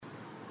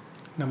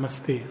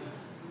Namaste.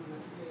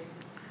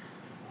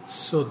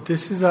 So,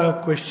 this is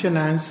a question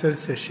answer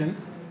session.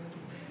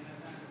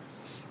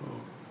 So,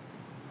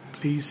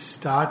 please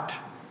start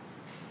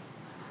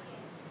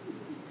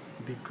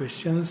the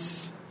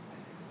questions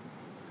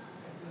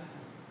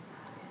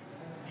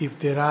if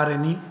there are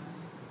any,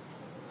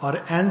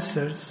 or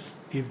answers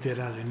if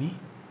there are any.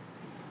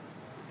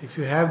 If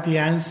you have the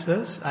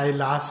answers,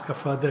 I'll ask a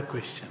further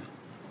question.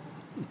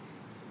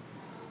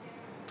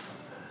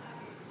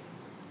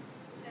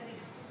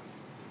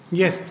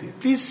 Yes, please.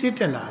 Please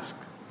sit and ask.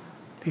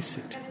 Please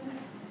sit.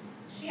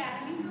 Sri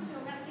Aurobindo's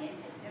yoga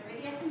says the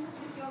very essence of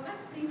this yoga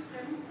springs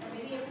from the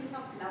very essence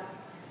of love.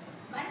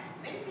 But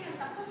when we are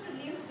supposed to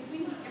live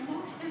between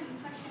emotional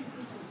inflection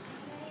points,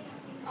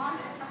 or we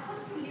are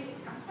supposed to live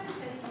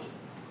compulsorily,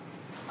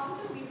 how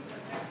do we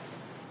progress?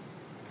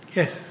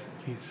 Yes,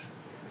 please.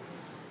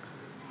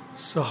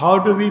 So, how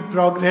do we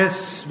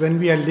progress when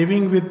we are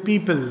living with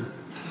people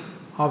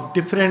of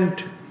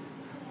different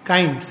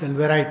kinds and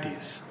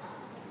varieties?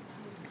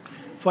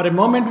 For a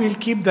moment, we'll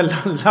keep the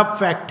love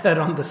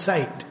factor on the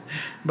side,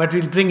 but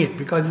we'll bring it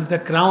because it's the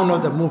crown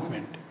of the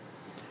movement.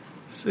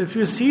 So, if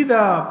you see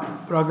the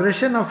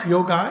progression of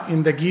yoga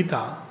in the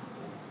Gita,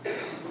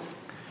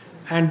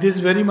 and this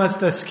is very much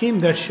the scheme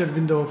that Sri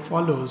Aurobindo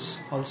follows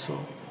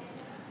also.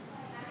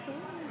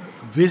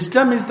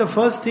 Wisdom is the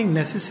first thing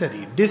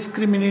necessary,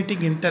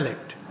 discriminating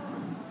intellect.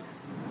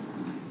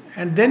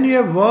 And then you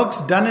have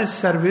works done as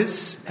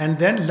service, and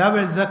then love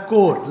is the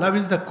core. Love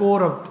is the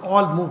core of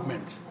all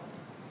movements.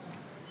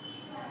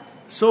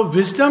 So,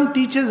 wisdom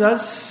teaches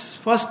us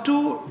first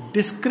to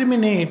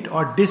discriminate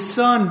or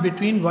discern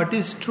between what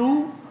is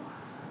true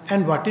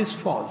and what is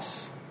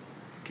false.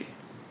 Okay.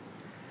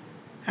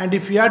 And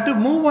if we are to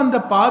move on the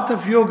path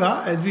of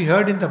yoga, as we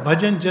heard in the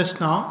bhajan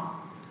just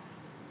now,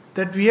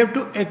 that we have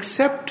to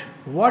accept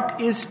what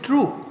is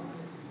true,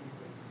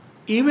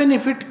 even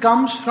if it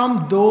comes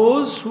from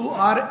those who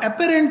are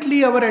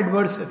apparently our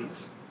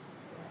adversaries,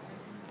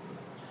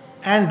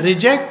 and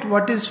reject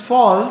what is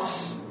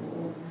false,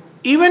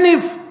 even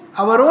if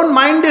our own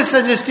mind is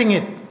suggesting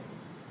it.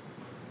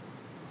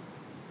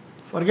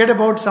 Forget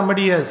about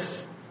somebody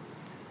else.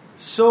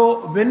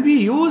 So, when we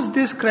use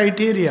this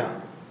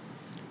criteria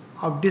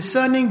of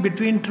discerning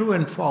between true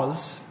and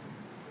false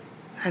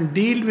and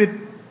deal with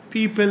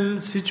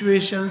people,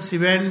 situations,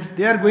 events,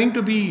 they are going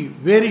to be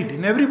varied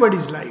in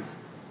everybody's life.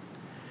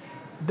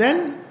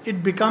 Then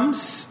it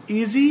becomes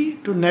easy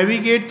to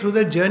navigate through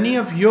the journey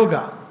of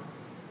yoga.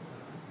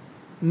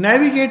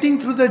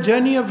 Navigating through the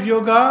journey of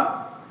yoga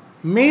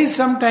may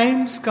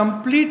sometimes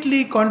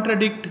completely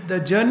contradict the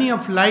journey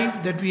of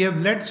life that we have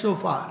led so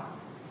far.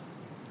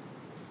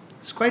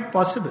 It's quite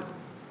possible.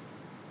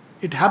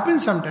 It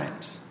happens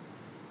sometimes.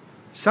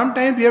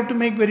 Sometimes we have to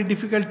make very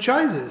difficult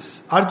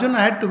choices. Arjuna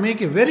had to make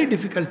a very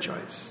difficult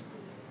choice.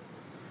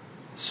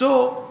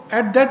 So,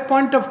 at that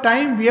point of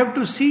time, we have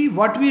to see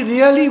what we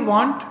really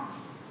want.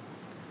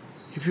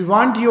 If we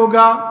want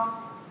yoga,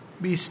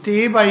 we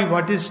stay by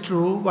what is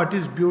true, what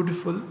is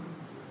beautiful,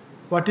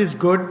 what is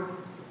good,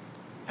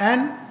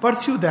 and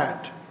pursue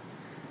that.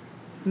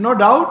 No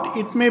doubt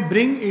it may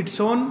bring its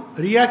own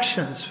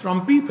reactions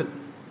from people.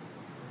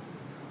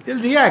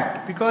 They'll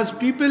react because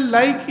people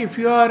like if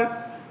you are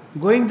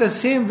going the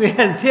same way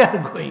as they are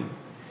going,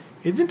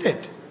 isn't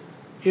it?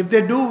 If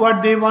they do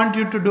what they want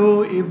you to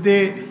do,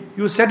 if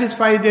you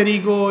satisfy their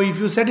ego, if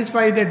you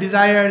satisfy their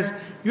desires,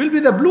 you will be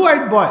the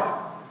blue-eyed boy.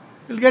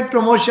 You'll get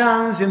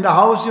promotions in the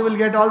house, you will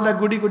get all the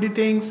goody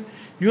things.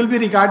 You will be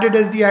regarded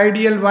as the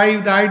ideal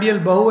wife, the ideal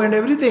bahu and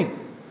everything.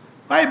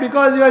 Why?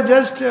 Because you are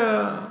just...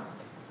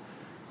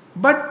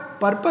 But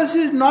purpose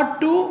is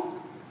not to...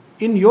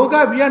 In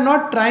yoga, we are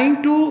not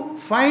trying to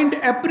find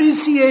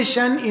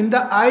appreciation in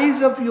the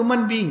eyes of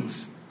human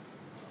beings.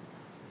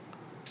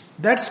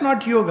 That's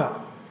not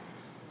yoga.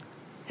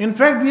 In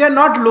fact, we are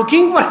not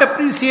looking for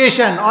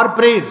appreciation or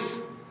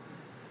praise.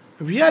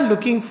 We are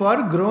looking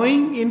for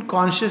growing in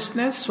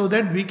consciousness so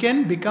that we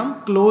can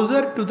become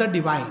closer to the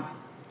divine.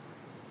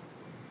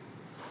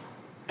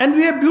 And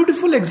we have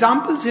beautiful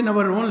examples in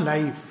our own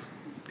life.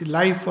 The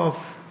life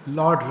of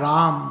Lord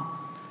Ram,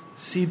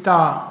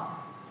 Sita,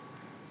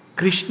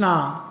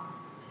 Krishna,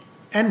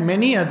 and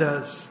many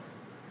others.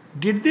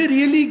 Did they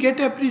really get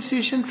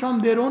appreciation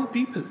from their own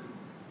people?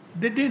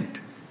 They didn't.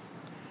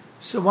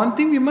 So one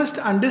thing we must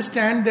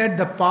understand, that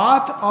the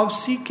path of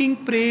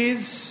seeking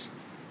praise,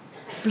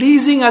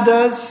 pleasing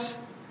others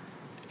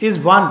is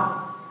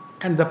one,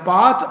 and the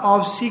path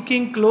of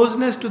seeking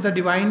closeness to the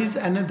divine is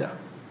another.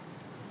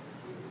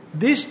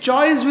 This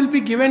choice will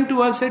be given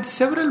to us at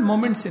several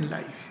moments in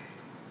life.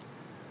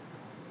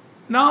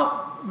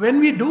 Now, when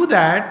we do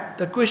that,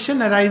 the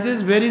question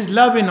arises, where is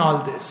love in all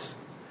this?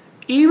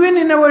 Even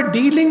in our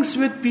dealings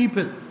with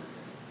people,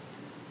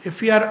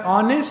 if we are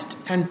honest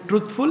and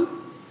truthful,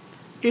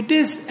 it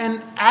is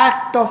an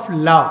act of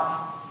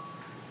love.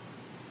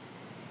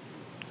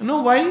 You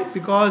know why?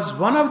 Because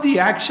one of the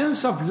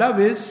actions of love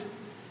is,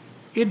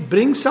 it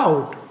brings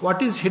out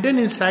what is hidden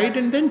inside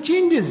and then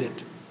changes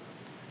it.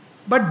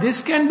 But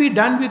this can be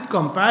done with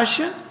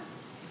compassion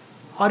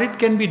or it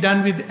can be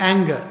done with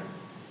anger.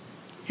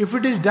 If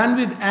it is done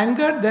with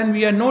anger, then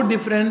we are no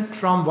different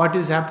from what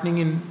is happening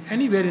in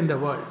anywhere in the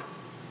world.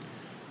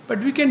 But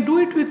we can do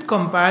it with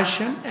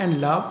compassion and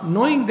love,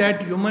 knowing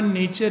that human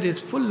nature is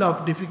full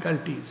of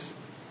difficulties.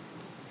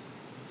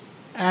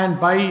 And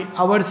by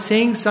our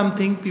saying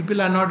something,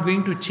 people are not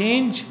going to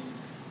change.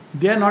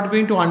 They are not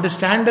going to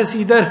understand us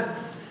either.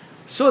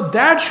 So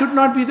that should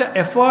not be the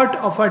effort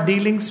of our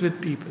dealings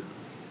with people.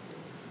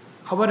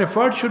 Our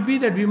effort should be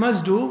that we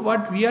must do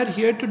what we are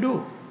here to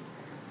do.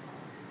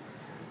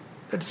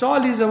 That's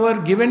all is our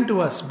given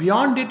to us.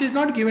 Beyond it is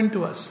not given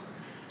to us.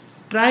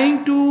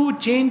 Trying to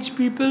change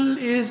people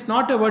is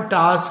not our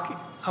task.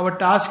 Our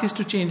task is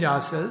to change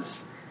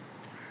ourselves.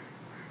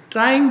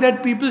 Trying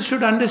that people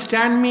should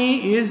understand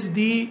me is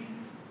the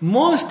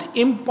most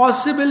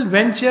impossible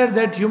venture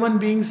that human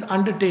beings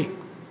undertake.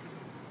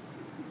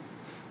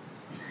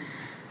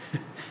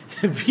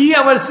 We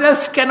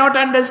ourselves cannot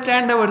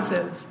understand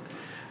ourselves.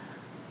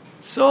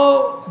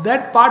 So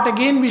that part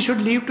again we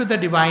should leave to the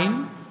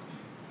divine.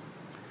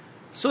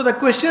 So the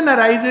question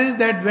arises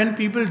that when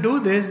people do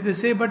this, they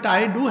say, but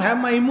I do have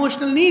my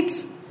emotional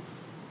needs.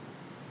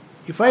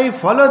 If I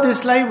follow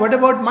this life, what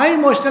about my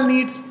emotional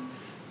needs?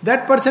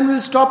 That person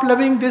will stop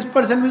loving, this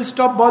person will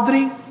stop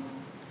bothering.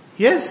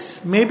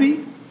 Yes,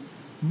 maybe.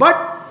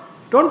 But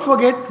don't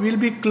forget, we'll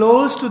be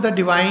close to the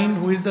divine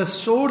who is the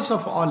source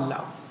of all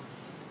love.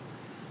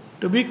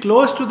 To be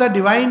close to the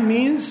divine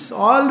means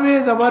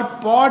always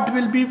our pot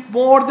will be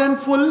more than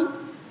full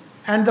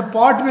and the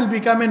pot will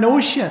become an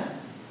ocean.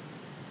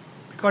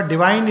 Because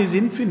divine is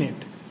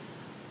infinite.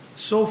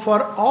 So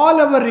for all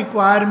our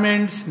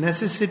requirements,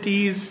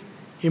 necessities,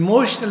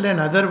 emotional and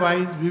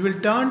otherwise, we will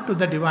turn to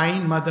the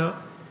Divine Mother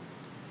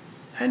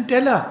and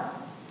tell her,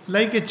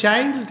 like a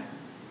child.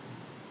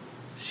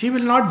 She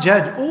will not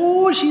judge.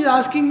 Oh, she's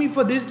asking me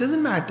for this,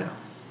 doesn't matter.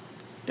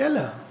 Tell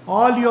her.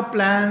 All your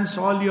plans,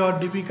 all your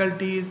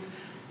difficulties,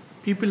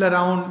 people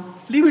around,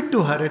 leave it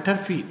to her at her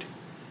feet.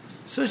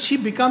 So she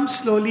becomes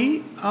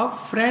slowly a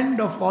friend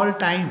of all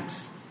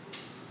times.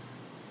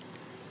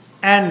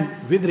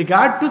 And with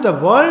regard to the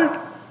world,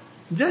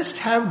 just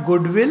have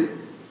goodwill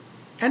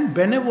and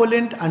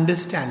benevolent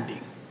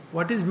understanding.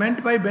 What is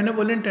meant by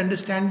benevolent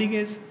understanding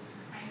is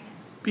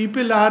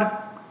people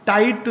are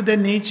tied to their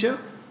nature,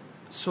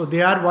 so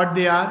they are what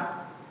they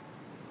are.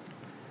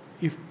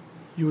 If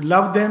you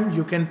love them,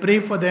 you can pray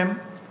for them.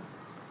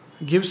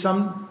 Give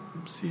some,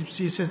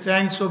 she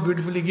sang so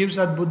beautifully, give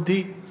Sad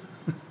Buddhi.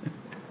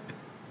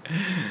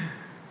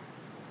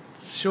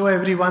 Show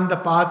everyone the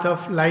path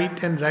of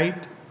light and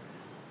right.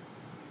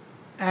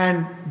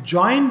 And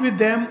join with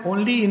them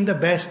only in the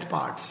best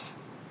parts.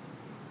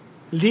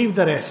 Leave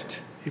the rest.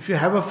 If you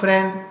have a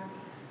friend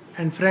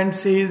and friend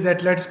says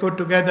that let's go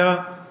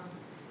together,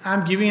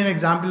 I'm giving an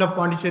example of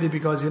Pondicherry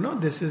because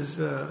this is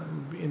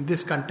in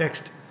this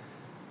context.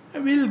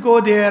 We'll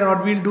go there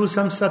or we'll do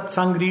some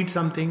satsang, read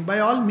something, by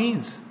all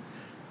means.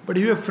 But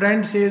if your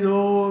friend says,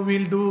 oh,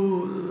 we'll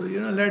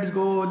do, let's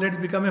go, let's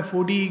become a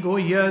foodie, go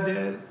here,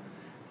 there,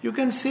 you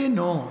can say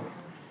no.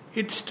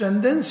 It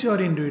strengthens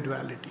your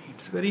individuality.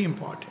 It's very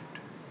important.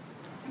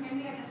 And when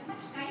we have that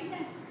much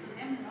kindness to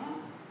them,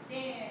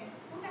 they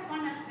put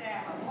upon us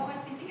over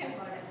physical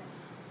burden.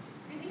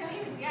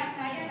 Physically, we are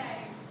tired.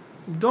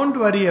 Don't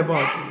worry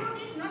about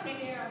it. Is not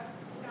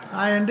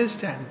I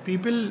understand.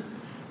 People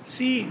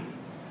see,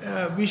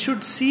 we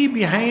should see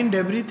behind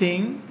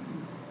everything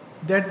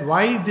that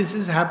why this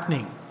is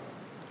happening.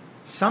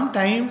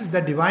 Sometimes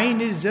the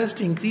divine is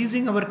just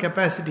increasing our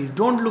capacities.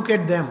 Don't look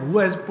at them, who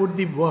has put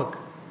the work.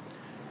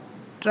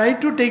 Try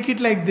to take it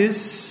like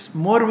this,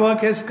 more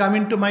work has come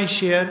into my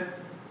share,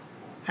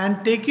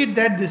 and take it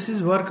that this is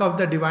work of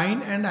the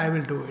divine and I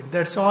will do it.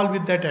 That's all,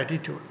 with that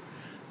attitude.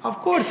 Of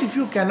course, if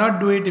you cannot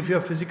do it, if you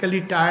are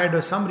physically tired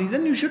or some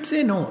reason, you should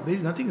say no. There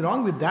is nothing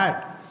wrong with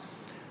that.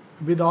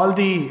 With all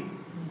the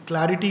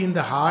clarity in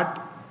the heart.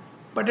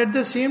 But at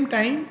the same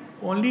time,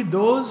 only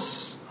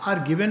those are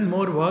given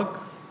more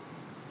work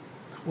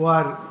who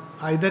are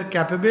either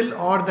capable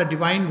or the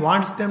divine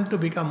wants them to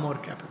become more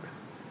capable.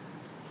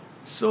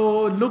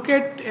 So look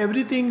at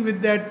everything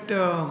with that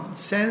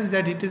sense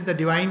that it is the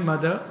Divine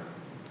Mother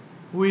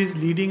who is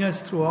leading us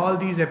through all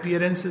these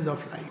appearances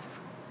of life.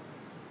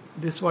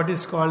 This is what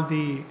is called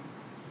the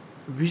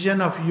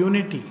vision of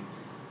unity,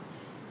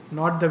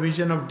 not the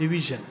vision of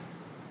division.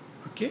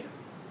 Okay?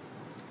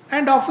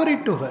 And offer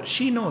it to her.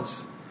 She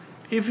knows.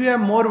 If you have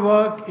more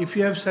work, if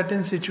you have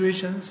certain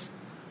situations,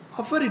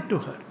 offer it to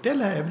her. Tell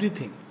her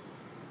everything.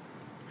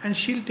 And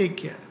she'll take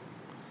care.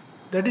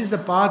 That is the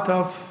path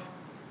of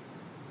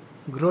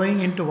growing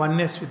into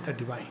oneness with the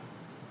divine.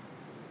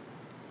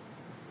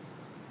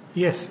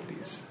 Yes,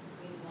 please.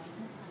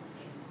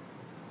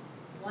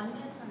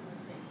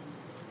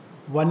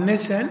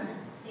 Oneness and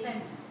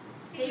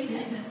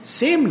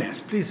sameness.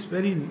 Please,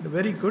 very,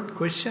 very good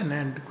question,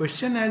 and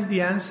question has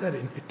the answer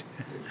in it.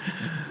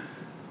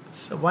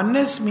 So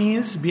oneness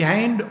means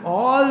behind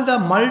all the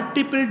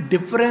multiple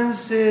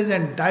differences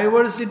and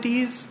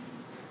diversities,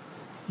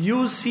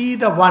 you see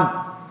the one.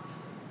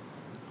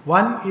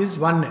 One is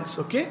oneness,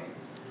 okay?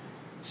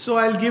 So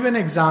I'll give an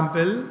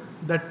example.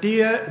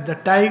 The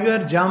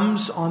tiger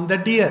jumps on the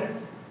deer.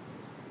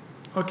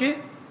 Okay?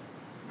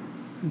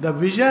 The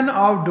vision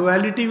of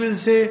duality will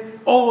say,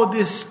 oh,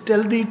 this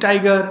stealthy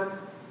tiger,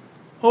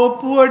 oh,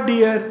 poor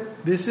deer.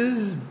 This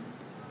is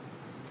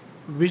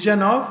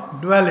vision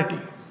of duality.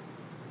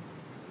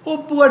 Oh,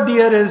 poor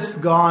deer is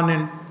gone,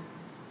 and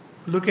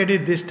look at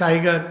it, this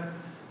tiger.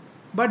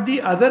 But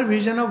the other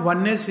vision of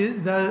oneness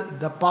is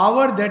the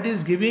power that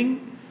is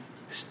giving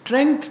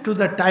strength to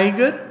the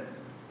tiger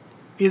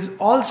is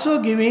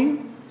also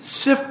giving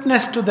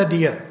swiftness to the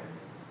deer.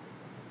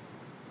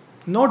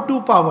 No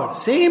two powers,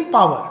 same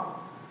power.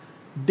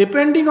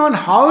 Depending on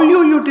how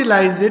you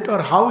utilize it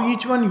or how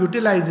each one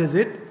utilizes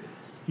it,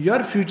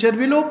 your future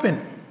will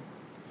open.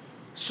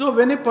 So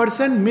when a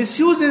person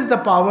misuses the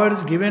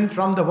powers given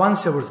from the one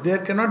source, there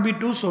cannot be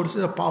two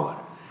sources of power.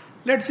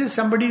 Let's say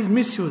somebody is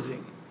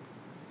misusing,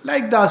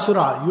 like the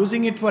Asura,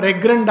 using it for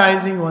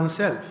aggrandizing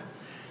oneself.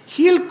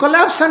 He'll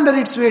collapse under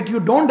its weight. You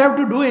don't have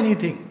to do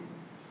anything.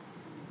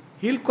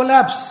 He'll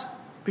collapse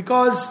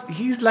because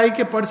he's like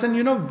a person,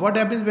 what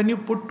happens when you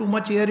put too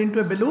much air into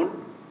a balloon?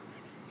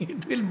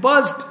 It will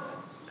burst.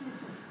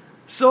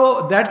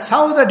 So that's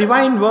how the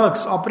divine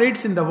works,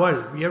 operates in the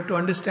world. We have to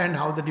understand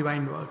how the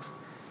divine works.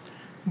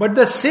 But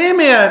the same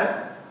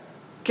air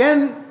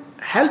can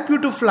help you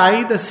to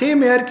fly. The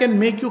same air can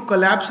make you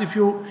collapse if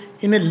you,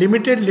 in a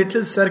limited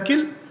little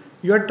circle,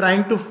 you are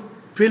trying to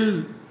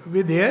fill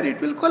with air,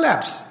 it will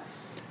collapse.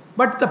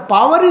 But the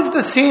power is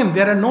the same.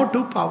 There are no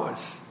two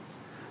powers.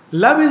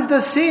 Love is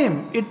the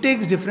same. It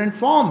takes different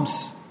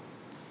forms.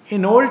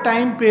 In old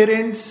time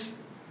parents,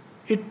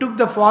 it took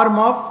the form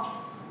of,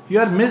 you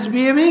are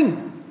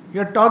misbehaving.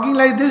 You are talking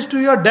like this to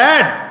your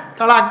dad.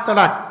 Tadak,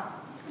 tadak.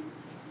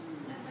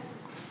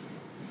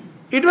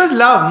 It was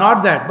love,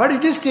 not that. But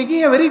it is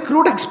taking a very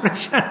crude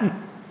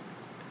expression.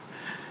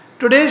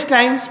 Today's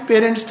times,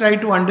 parents try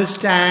to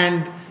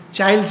understand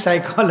child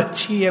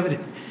psychology,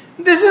 everything.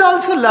 This is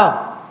also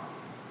love.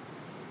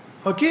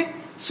 Okay?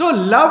 So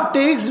love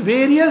takes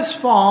various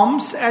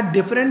forms at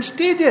different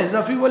stages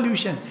of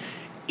evolution.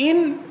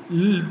 In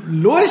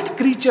lowest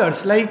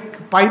creatures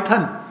like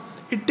python,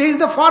 it takes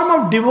the form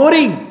of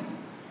devouring.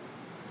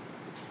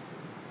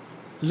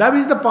 Love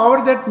is the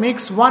power that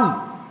makes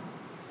one.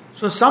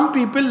 So some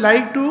people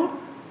like to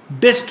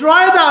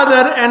destroy the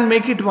other and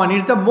make it one.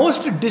 It's the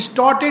most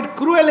distorted,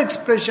 cruel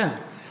expression.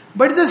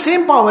 But it's the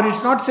same power,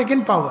 it's not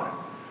second power.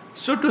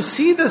 So to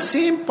see the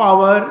same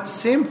power,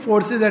 same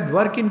forces at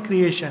work in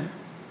creation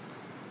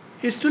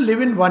is to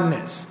live in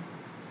oneness.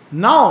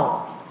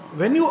 Now,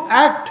 when you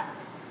act,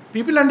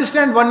 people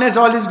understand oneness,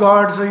 all is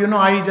God, so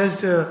I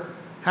just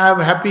have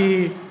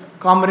happy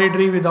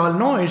camaraderie with all.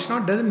 No, it's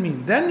not, doesn't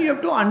mean. Then you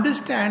have to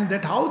understand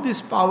that how this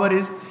power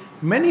is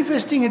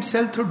manifesting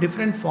itself through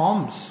different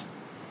forms.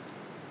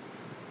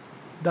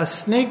 The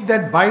snake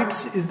that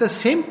bites is the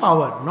same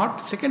power,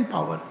 not second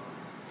power.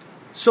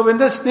 So when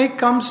the snake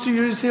comes to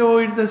you, you say, oh,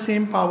 it's the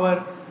same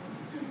power.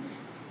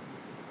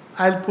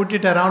 I'll put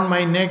it around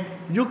my neck.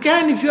 You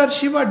can, if you are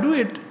Shiva, do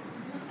it.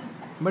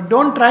 But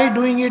don't try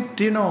doing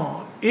it,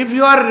 If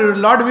you are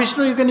Lord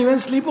Vishnu, you can even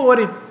sleep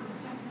over it.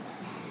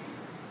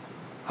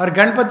 Or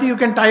Ganpati, you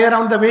can tie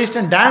around the waist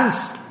and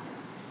dance.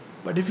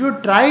 But if you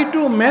try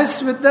to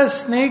mess with the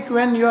snake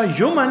when you are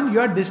human,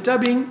 you are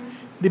disturbing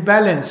the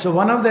balance. So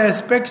one of the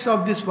aspects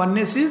of this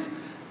oneness is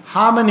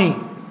harmony.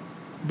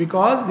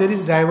 Because there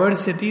is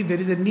diversity, there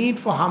is a need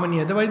for harmony.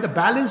 Otherwise the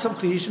balance of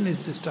creation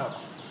is disturbed.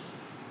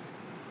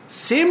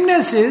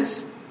 Sameness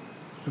is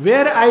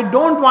where I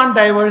don't want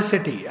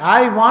diversity.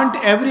 I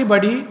want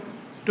everybody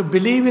to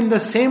believe in the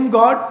same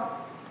God,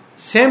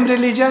 same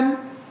religion,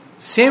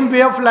 same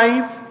way of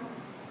life.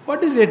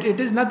 What is it?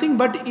 It is nothing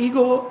but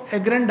ego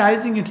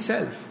aggrandizing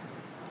itself.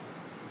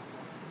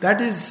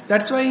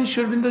 That's why in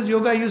Sri Aurobindo's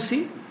yoga you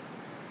see,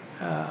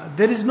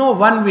 there is no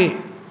one way.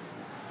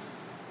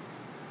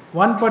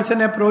 One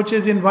person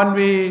approaches in one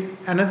way,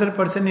 another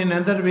person in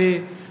another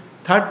way,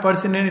 third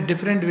person in a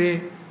different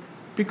way.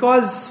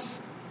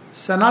 Because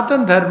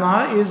Sanatan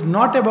Dharma is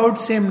not about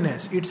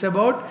sameness. It's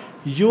about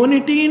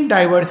unity in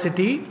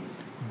diversity,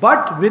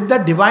 but with the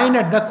divine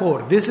at the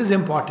core. This is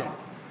important.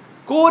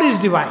 Core is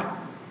divine.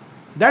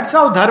 That's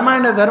how dharma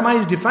and adharma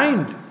is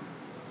defined.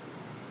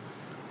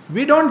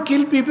 We don't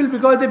kill people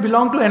because they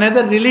belong to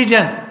another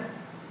religion.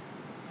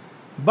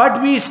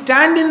 But we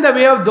stand in the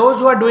way of those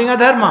who are doing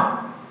adharma.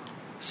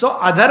 So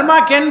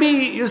adharma can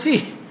be,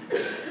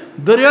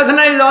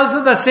 Duryodhana is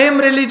also the same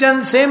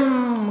religion,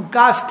 same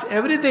caste,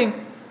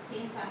 everything.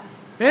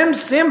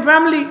 Same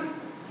family.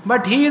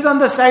 But he is on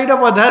the side of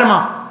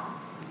adharma.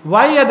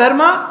 Why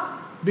adharma?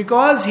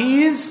 Because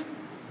his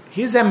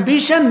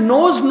ambition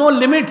knows no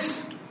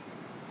limits.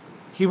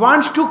 He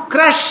wants to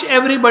crush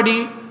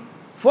everybody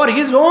for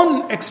his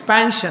own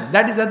expansion.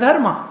 That is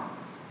adharma.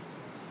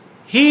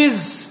 He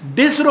is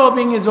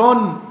disrobing his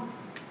own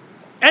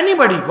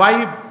anybody.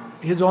 Why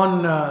his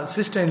own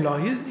sister-in-law?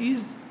 He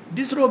is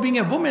disrobing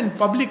a woman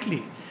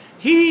publicly.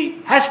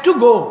 He has to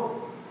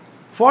go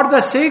for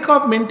the sake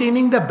of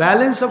maintaining the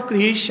balance of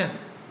creation.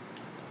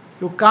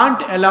 You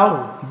can't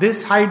allow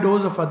this high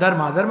dose of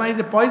adharma. Adharma is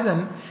a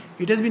poison.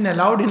 It has been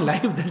allowed in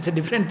life, that's a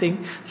different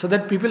thing, so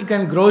that people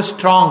can grow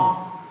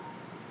strong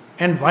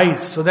and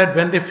wise, so that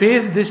when they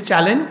face this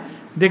challenge,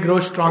 they grow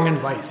strong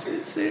and wise.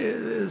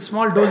 A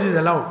small dose is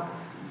allowed.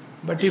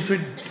 But if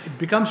it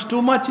becomes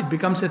too much, it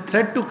becomes a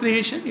threat to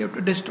creation, you have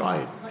to destroy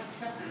it. But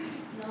Shakuni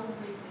is loved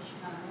by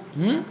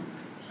Krishna.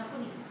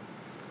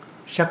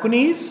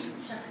 Shakuni is?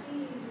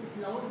 Shakuni is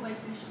loved by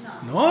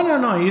Krishna.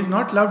 No, he is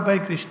not loved by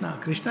Krishna.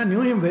 Krishna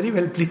knew him very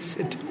well, please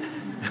sit.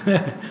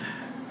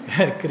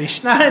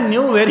 Krishna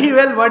knew very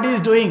well what he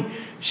is doing.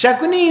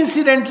 Shakuni,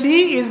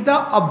 incidentally, is the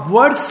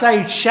upward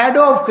side,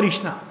 shadow of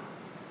Krishna.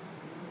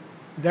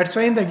 That's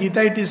why in the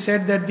Gita it is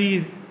said that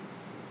the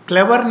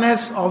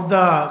cleverness of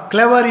the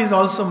clever is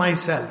also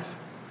myself.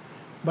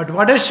 But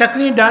what has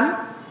Shakuni done?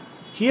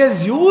 He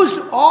has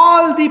used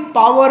all the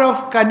power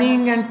of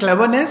cunning and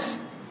cleverness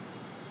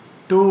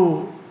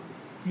to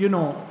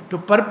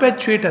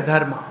perpetuate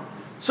adharma.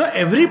 So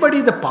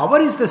everybody, the power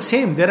is the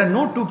same. There are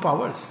no two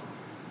powers.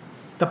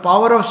 The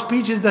power of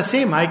speech is the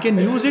same. I can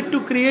use it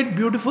to create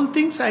beautiful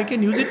things. I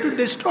can use it to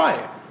destroy.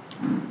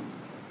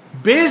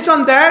 Based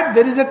on that,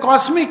 there is a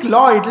cosmic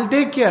law. It will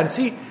take care.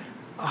 See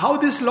how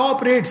this law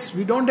operates.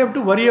 We don't have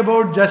to worry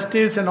about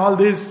justice and all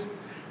this.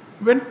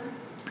 When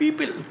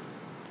people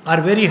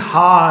are very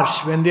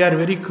harsh, when they are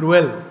very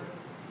cruel,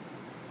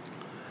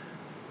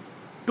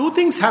 two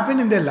things happen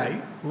in their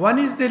life. One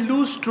is they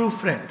lose true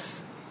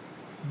friends.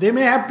 They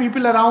may have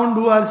people around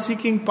who are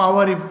seeking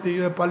power if they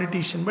are a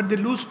politician, but they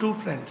lose true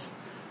friends.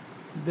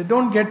 They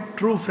don't get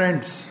true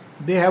friends.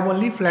 They have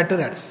only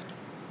flatterers.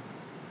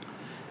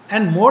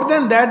 And more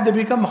than that, they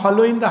become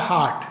hollow in the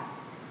heart.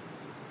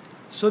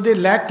 So they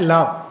lack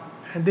love.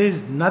 And there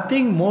is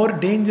nothing more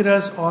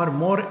dangerous or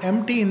more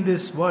empty in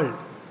this world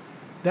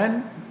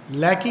than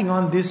lacking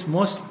on this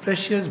most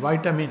precious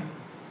vitamin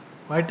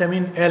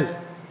L,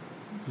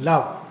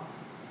 love.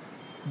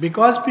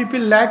 Because people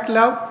lack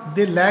love,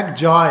 they lack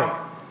joy.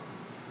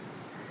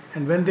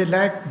 And when they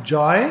lack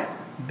joy,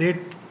 they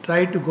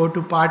try to go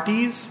to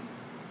parties,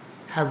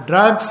 have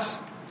drugs,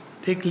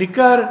 take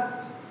liquor,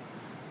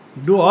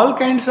 do all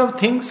kinds of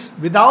things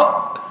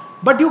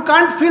but you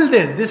can't fill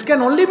this. This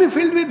can only be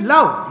filled with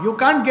love. You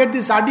can't get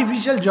this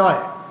artificial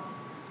joy.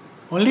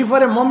 Only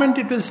for a moment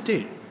it will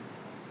stay.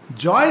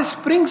 Joy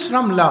springs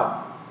from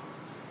love.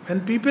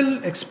 When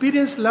people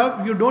experience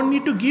love, you don't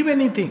need to give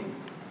anything.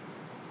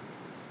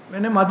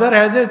 When a mother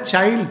has a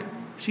child,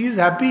 she is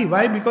happy.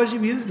 Why? Because she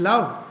feels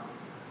love.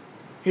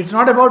 It's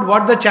not about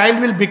what the child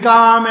will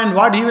become and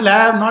what he will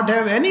have, not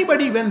have.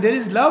 Anybody, when there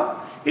is love,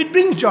 it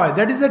brings joy.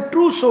 That is the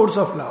true source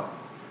of love.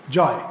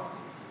 Joy.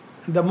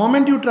 The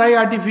moment you try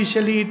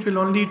artificially, it will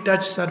only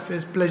touch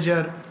surface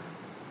pleasure.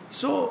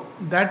 So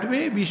that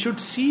way we should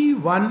see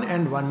one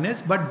and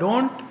oneness, but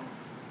don't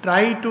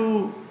try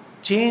to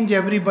change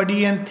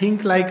everybody and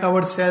think like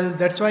ourselves.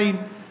 That's why in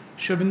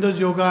Sri Aurobindo's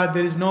yoga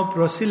there is no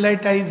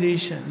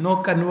proselytization, no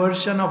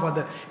conversion of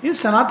other. In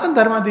Sanatana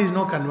Dharma there is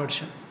no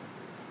conversion.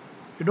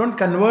 You don't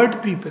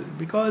convert people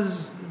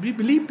because we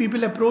believe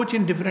people approach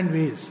in different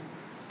ways.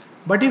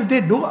 But if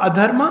they do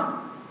adharma,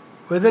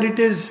 whether it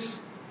is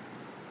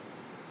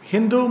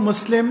Hindu,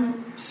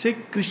 Muslim,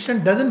 Sikh,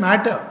 Christian, doesn't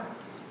matter.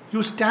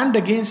 You stand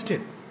against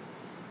it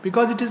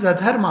because it is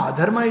adharma.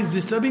 Adharma is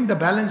disturbing the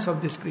balance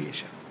of this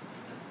creation.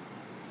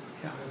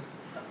 Yeah.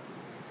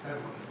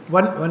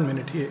 One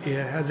minute. He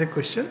has a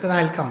question. Then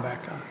I'll come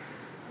back.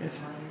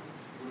 Yes.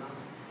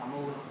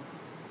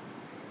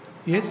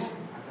 Yes.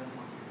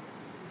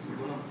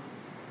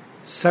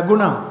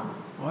 Sagunam.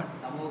 What?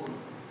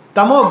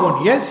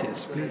 Tamogun.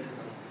 Yes, please.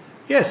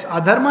 Yes,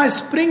 adharma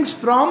springs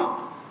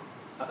from,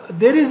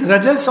 there is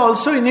rajas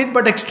also in it,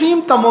 but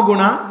extreme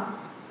tamoguna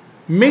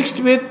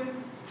mixed with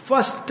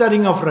first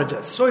stirring of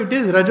rajas. So it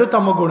is rajo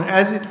tamoguna,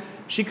 as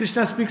Shri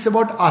Krishna speaks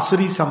about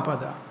asuri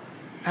sampada.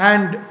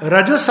 And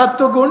rajo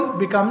sattva gun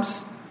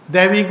becomes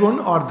devi gun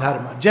or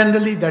dharma.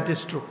 Generally that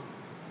is true.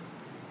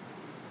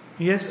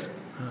 Yes?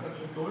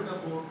 You told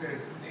about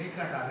snake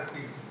and other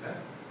things.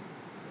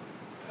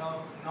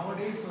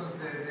 Nowadays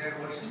they are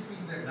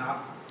worshipping the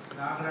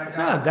Nagaraja.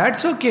 No,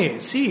 that's okay.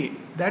 See,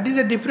 that is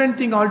a different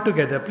thing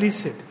altogether. Please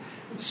sit.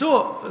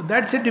 So,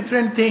 that's a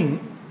different thing.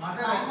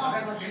 Mother tell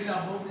about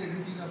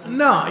anything about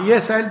No,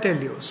 yes, I'll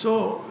tell you.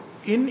 So,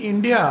 in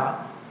India,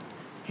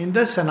 in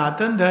the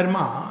Sanatana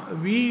Dharma,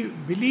 we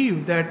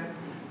believe that,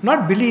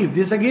 not believe,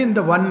 this again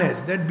the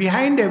oneness, that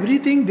behind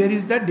everything there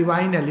is that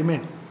divine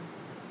element.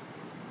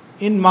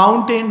 In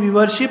mountain, we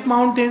worship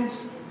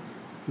mountains,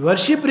 we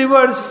worship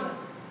rivers,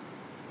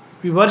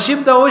 we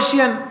worship the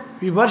ocean,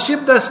 we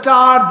worship the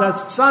star, the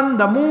sun,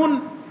 the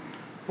moon.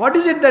 What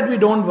is it that we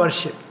don't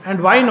worship?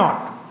 And why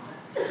not?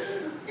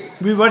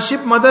 We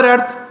worship Mother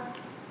Earth.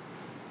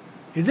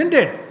 Isn't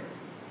it?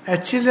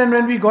 As children,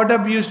 when we got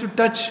up, we used to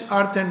touch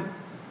earth and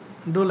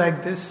do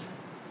like this.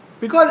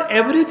 Because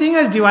everything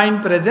has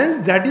divine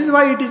presence, that is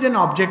why it is an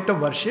object of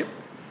worship,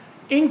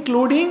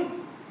 including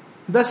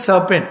the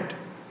serpent.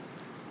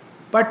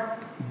 But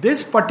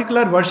this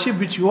particular worship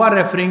which you are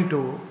referring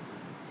to,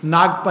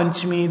 Nag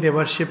Panchami, they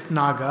worship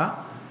Naga,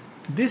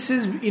 This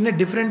is in a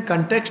different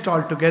context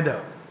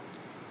altogether.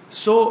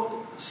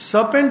 So,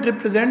 serpent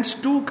represents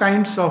two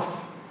kinds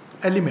of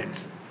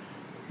elements.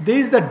 There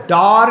is the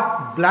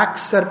dark black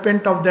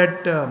serpent of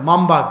that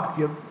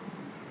mamba,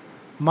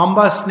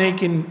 mamba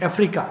snake in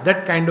Africa,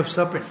 that kind of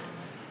serpent.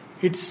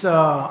 It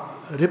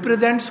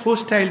represents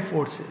hostile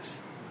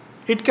forces.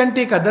 It can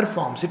take other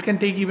forms. It can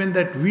take even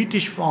that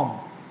wheatish form.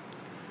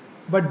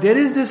 But there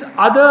is this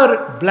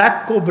other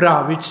black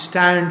cobra which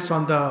stands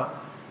on the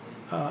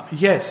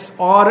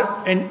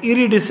or an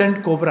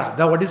iridescent cobra,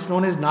 what is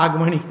known as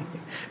Nagmani,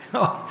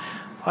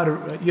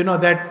 or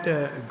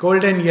that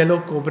golden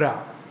yellow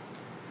cobra.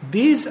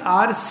 These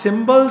are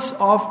symbols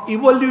of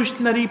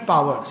evolutionary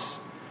powers.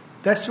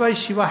 That's why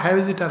Shiva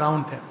has it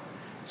around them.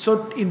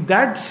 So in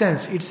that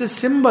sense, it's a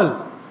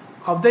symbol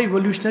of the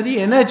evolutionary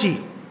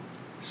energy.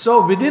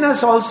 So within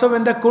us also,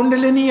 when the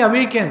Kundalini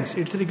awakens,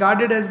 it's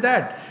regarded as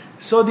that.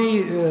 So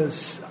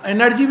the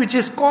energy which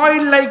is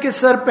coiled like a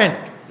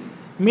serpent,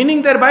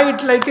 meaning thereby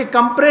it's like a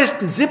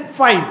compressed zip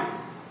file.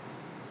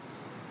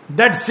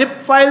 That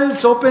zip file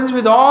opens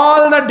with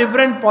all the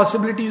different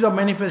possibilities of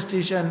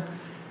manifestation,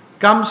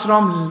 comes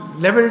from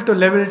level to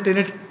level till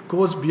it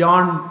goes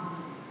beyond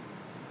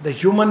the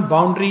human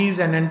boundaries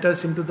and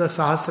enters into the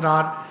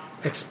Sahasrar,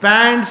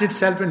 expands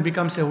itself and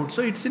becomes a hood.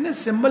 So it's in a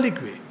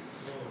symbolic way.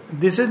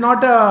 This is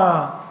not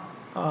a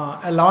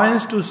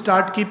allowance to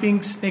start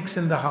keeping snakes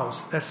in the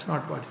house. That's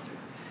not what it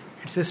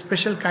is. It's a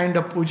special kind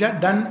of puja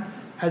done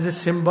as a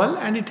symbol,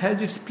 and it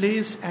has its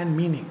place and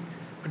meaning,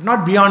 but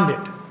not beyond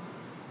it.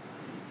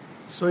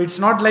 So it's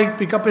not like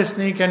pick up a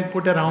snake and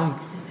put around.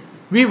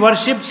 We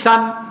worship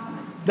sun.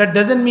 That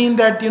doesn't mean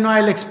that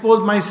I'll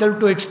expose myself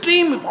to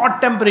extreme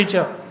hot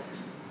temperature.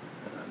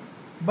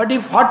 But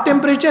if hot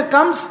temperature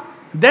comes,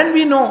 then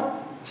we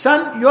know,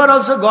 sun, you are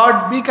also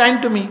God, be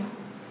kind to me.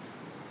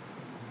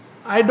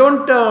 I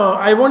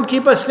won't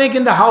keep a snake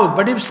in the house,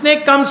 but if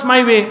snake comes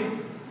my way,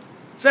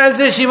 so I'll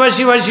say Shiva,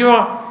 Shiva,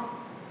 Shiva.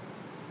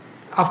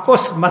 Of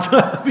course,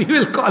 mother, we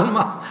will call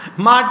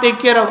Ma, take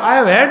care of. I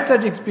have had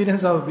such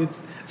experience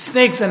with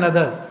snakes and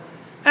others.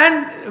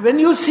 And when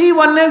you see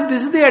oneness,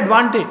 this is the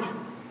advantage.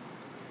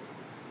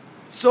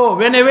 So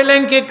when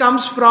Avalanche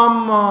comes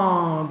from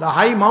the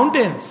high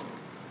mountains,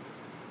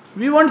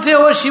 we won't say,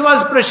 oh,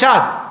 Shiva's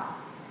prasad.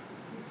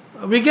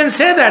 We can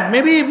say that.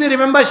 Maybe if we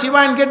remember Shiva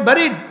and get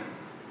buried,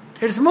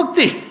 it's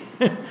mukti.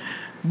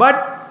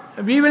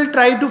 But we will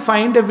try to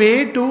find a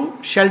way to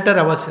shelter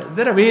ourselves.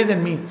 There are ways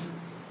and means.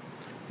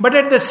 But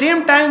at the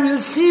same time,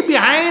 we'll see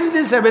behind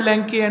this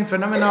avalanche and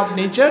phenomena of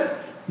nature,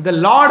 the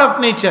Lord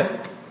of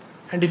nature.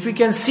 And if we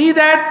can see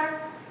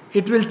that,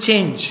 it will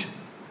change.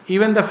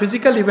 Even the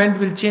physical event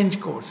will change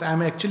course. I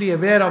am actually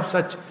aware of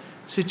such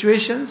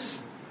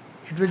situations.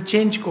 It will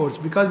change course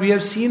because we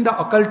have seen the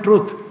occult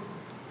truth.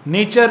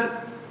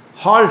 Nature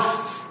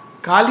halts,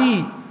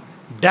 Kali,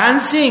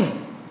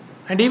 dancing,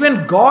 and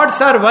even gods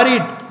are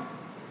worried.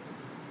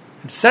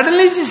 And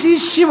suddenly she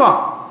sees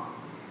Shiva.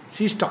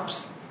 She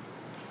stops.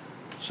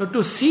 So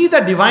to see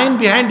the divine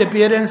behind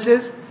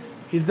appearances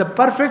is the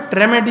perfect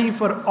remedy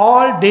for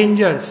all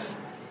dangers.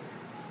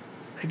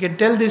 I can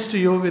tell this to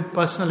you with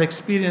personal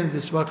experience.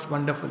 This works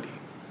wonderfully.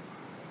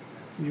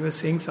 You were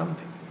saying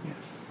something?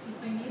 Yes.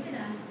 If I need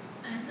an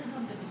answer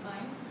from the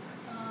divine,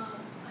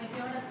 I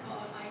heard a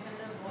call, I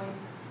heard a voice.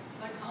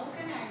 But how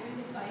can I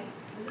identify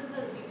this is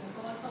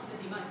the calls of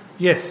the divine?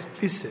 Yes,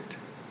 please sit.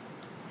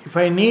 If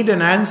I need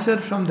an answer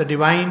from the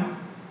divine,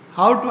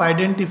 how to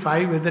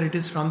identify whether it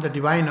is from the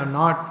divine or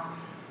not?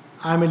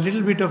 I am a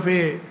little bit of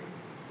a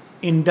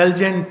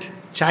indulgent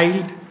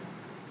child,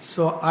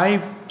 so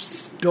I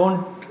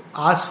don't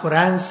ask for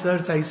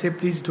answers. I say,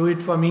 please do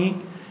it for me,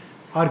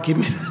 or give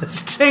me the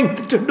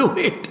strength to do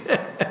it.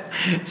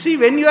 See,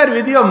 when you are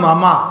with your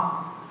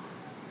mama,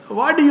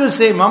 what do you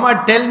say?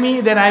 Mama, tell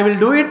me, then I will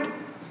do it.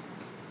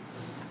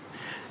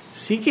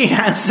 Seeking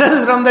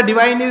answers from the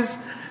divine is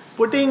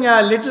putting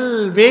a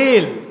little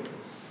veil.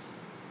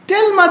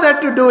 Tell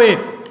mother to do it.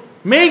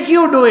 Make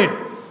you do it.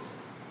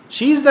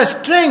 She is the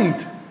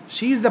strength.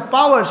 She is the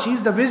power. She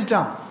is the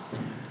wisdom.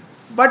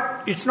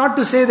 But it's not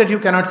to say that you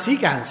cannot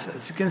seek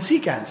answers. You can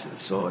seek answers.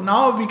 So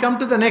now we come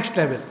to the next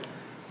level,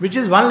 which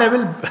is one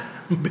level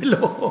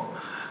below.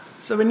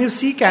 So when you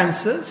seek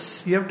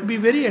answers, you have to be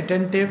very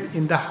attentive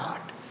in the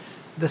heart.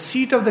 The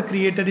seat of the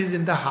Creator is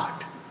in the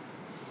heart,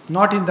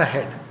 not in the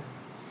head.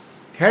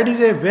 Head is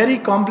a very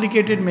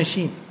complicated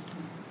machine.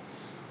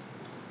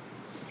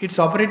 Its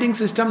operating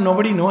system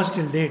nobody knows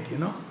till date,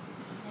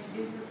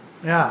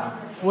 Yeah,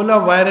 full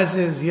of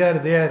viruses here,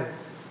 there.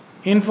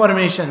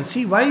 Information.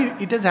 See why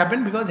it has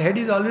happened? Because head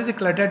is always a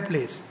cluttered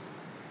place.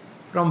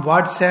 From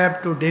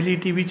WhatsApp to daily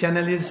TV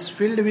channel is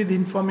filled with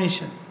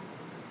information.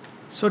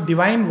 So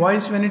divine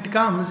voice, when it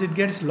comes, it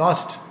gets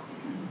lost.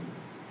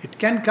 It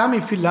can come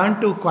if we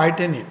learn to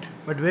quieten it,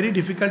 but very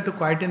difficult to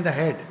quieten the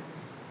head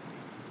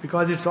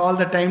because it's all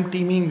the time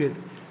teeming with.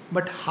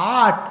 But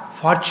heart,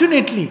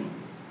 fortunately,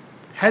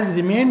 has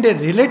remained a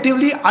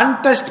relatively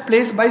untouched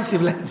place by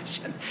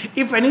civilization.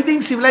 If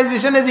anything,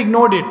 civilization has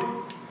ignored it.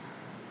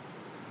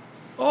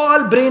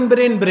 All brain.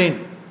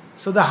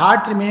 So the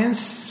heart remains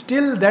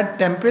still that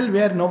temple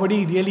where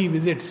nobody really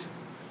visits.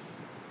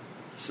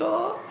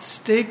 So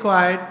stay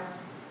quiet.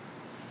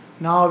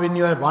 Now when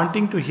you are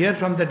wanting to hear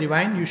from the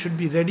divine, you should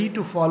be ready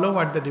to follow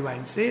what the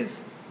divine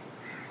says.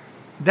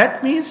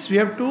 That means we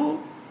have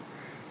to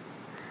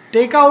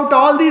take out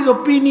all these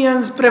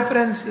opinions,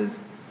 preferences.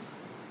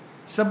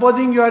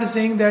 Supposing you are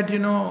saying that,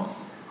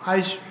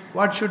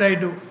 what should I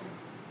do?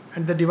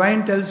 And the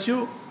divine tells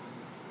you,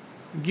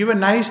 give a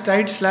nice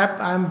tight slap.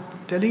 I am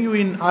telling you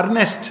in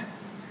earnest.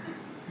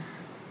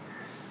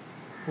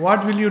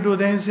 What will you do?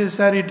 Then you say,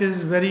 sir, it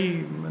is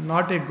very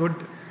not a good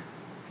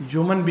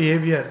human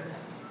behavior.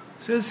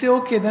 So you say,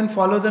 okay, then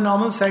follow the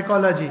normal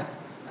psychology.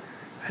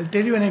 I'll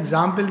tell you an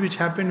example which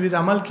happened with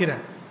Amal Kiran.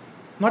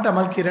 Not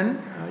Amal Kiran,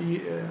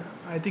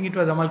 I think it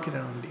was Amal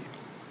Kiran only.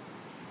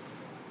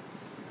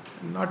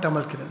 Not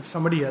Amal Kiran,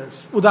 somebody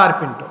else. Udar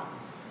Pinto.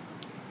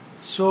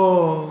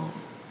 So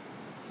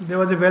there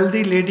was a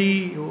wealthy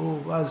lady who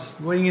was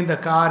going in the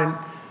car, and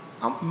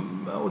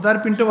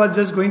Udar Pinto was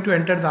just going to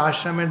enter the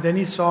ashram, and then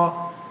he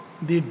saw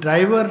the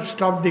driver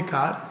stopped the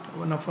car,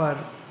 one of our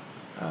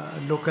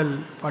local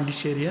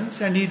Pondicherrians,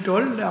 and he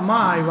told, Amma,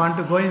 I want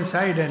to go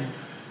inside and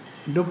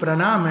do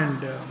pranam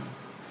and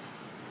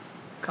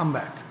come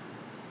back.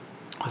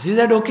 She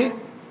said, okay.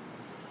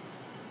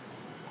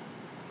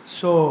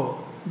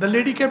 So the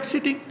lady kept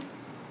sitting.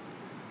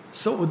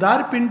 So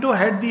Udar Pinto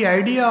had the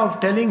idea of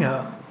telling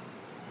her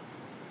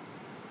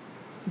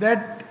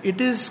that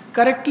it is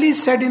correctly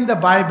said in the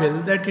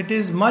Bible that it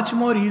is much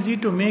more easy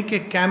to make a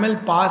camel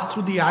pass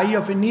through the eye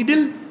of a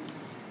needle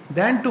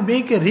than to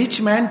make a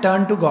rich man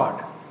turn to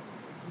God.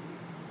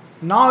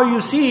 Now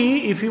you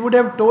see, if he would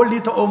have told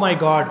it, oh my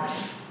God,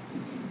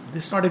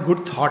 this is not a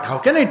good thought. How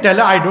can I tell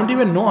her? I don't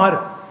even know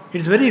her.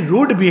 It's very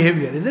rude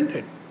behavior, isn't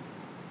it?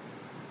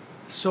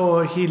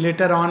 So he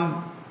later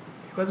on,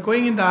 he was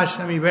going in the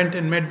ashram, he went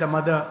and met the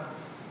mother.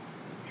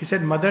 He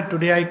said, Mother,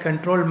 today I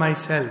controlled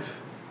myself.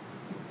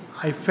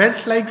 I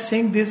felt like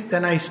saying this,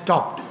 then I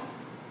stopped.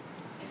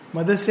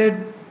 Mother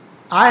said,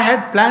 I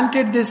had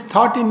planted this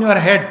thought in your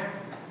head.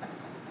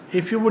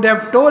 If you would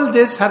have told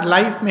this, her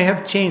life may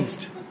have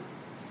changed.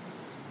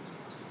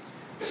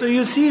 So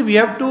you see, we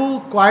have to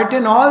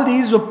quieten all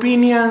these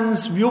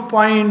opinions,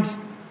 viewpoints,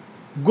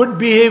 good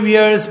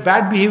behaviors,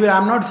 bad behavior.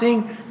 I'm not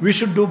saying we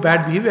should do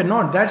bad behavior.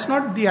 No, that's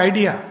not the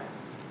idea.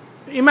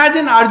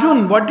 Imagine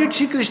Arjun, what did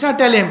Shri Krishna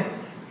tell him?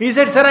 He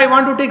said, Sir, I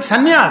want to take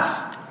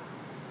sannyas.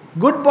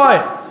 Good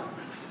boy.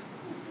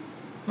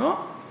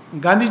 No?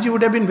 Gandhiji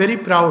would have been very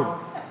proud.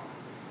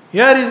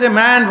 Here is a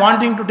man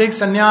wanting to take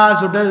sannyas,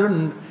 who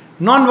does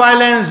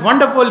non-violence,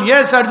 wonderful.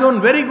 Yes,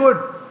 Arjun, very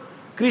good.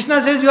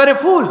 Krishna says, you are a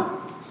fool.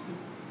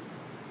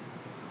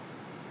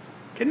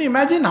 Can you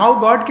imagine how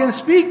God can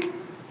speak?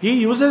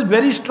 He uses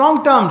very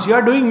strong terms. You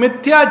are doing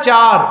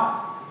mithyachar.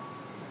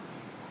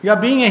 You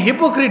are being a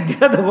hypocrite.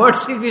 These are the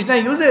words Sri Krishna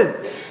uses.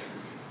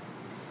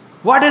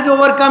 What has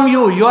overcome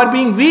you? You are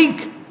being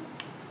weak.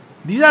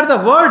 These are the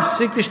words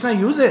Sri Krishna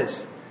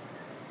uses.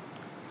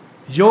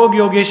 Yog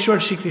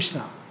Yogeshwar Sri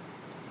Krishna.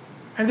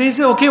 And they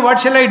say, okay, what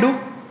shall I do?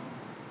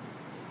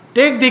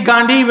 Take the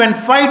Gandhi and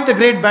fight the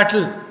great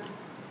battle.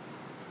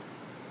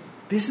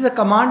 This is the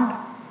command.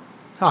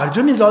 So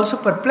Arjun is also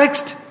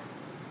perplexed.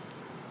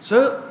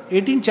 So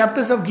 18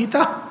 chapters of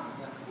Gita.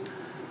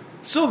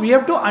 So we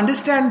have to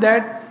understand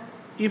that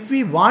if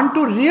we want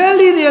to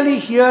really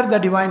hear the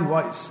divine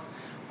voice,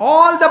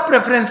 all the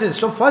preferences.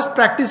 So first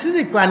practice is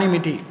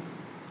equanimity.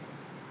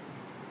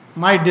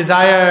 My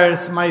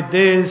desires, my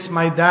this,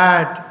 my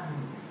that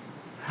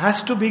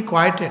has to be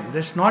quieted.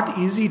 That's not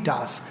easy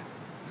task.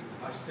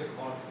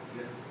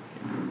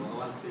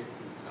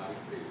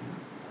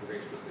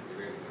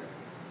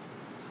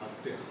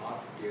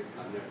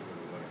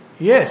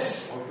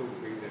 Yes.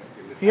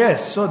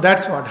 Yes, so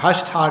that's what,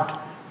 hushed heart.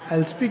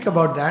 I'll speak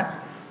about that.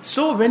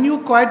 So when you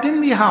quieten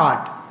the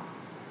heart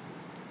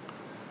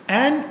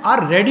and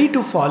are ready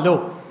to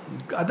follow,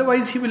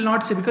 otherwise he will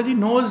not say, because he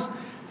knows,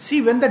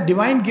 see, when the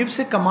divine gives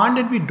a command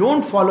and we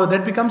don't follow,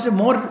 that becomes a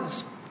more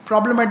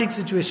problematic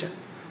situation.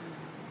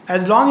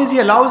 As long as he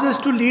allows us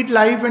to lead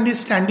life and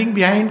is standing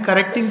behind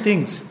correcting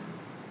things.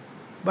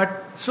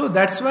 But so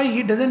that's why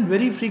he doesn't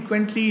very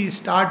frequently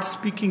start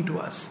speaking to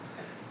us.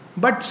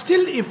 But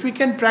still, if we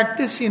can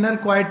practice inner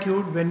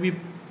quietude, when we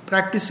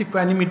practice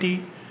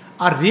equanimity,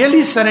 are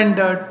really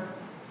surrendered,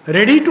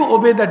 ready to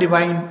obey the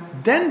divine,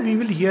 then we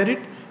will hear it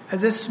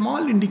as a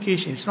small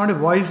indication. It's not a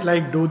voice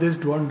like do this,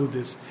 don't do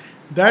this.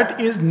 That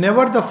is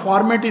never the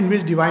format in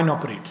which divine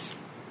operates.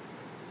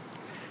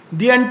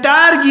 The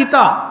entire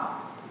Gita,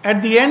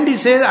 at the end he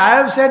says, I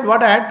have said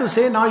what I had to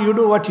say, now you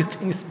do what you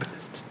think is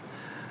best.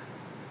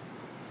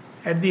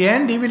 At the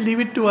end, he will leave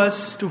it to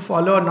us to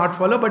follow or not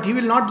follow, but he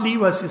will not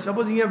leave us.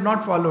 Supposing you have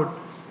not followed,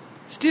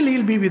 still he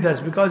will be with us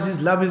because his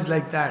love is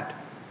like that.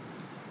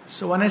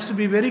 So one has to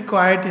be very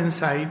quiet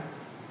inside,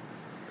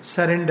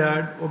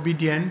 surrendered,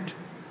 obedient,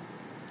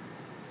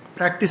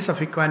 practice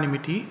of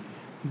equanimity.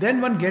 Then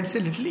one gets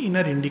a little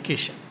inner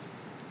indication.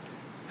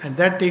 And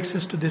that takes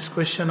us to this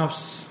question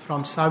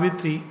from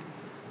Savitri,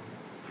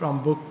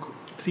 from book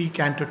 3,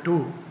 Canto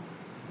 2.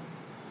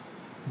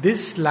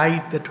 This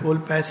light, that whole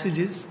passage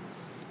is,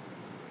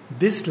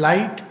 this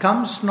light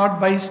comes not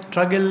by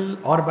struggle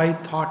or by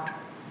thought.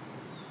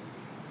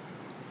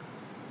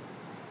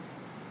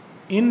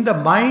 In the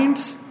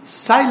mind's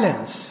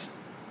silence,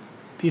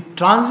 the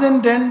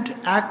transcendent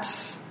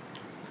acts,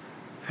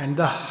 and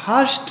the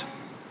hushed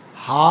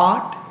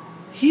heart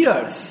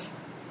hears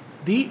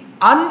the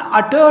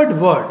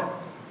unuttered word.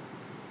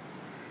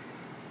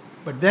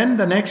 But then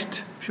the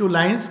next few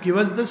lines give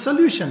us the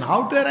solution,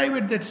 how to arrive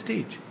at that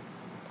stage.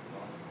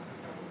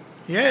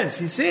 Yes,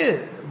 he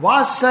says,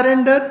 vast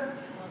surrender,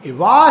 a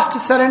vast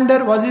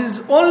surrender was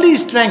his only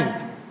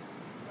strength.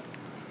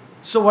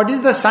 So what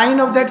is the sign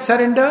of that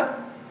surrender?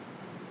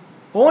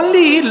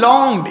 Only he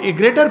longed, a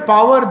greater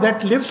power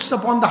that lifts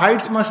upon the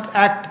heights must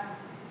act.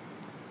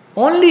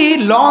 Only he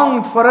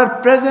longed for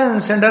her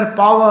presence and her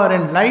power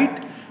and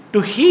light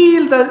to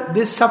heal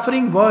this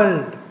suffering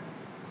world.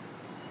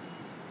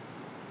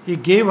 He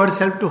gave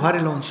herself to her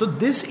alone. So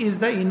this is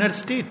the inner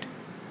state.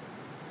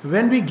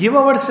 When we give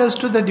ourselves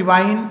to the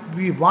divine,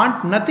 we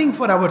want nothing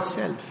for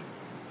ourselves,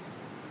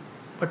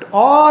 but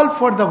all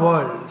for the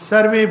world.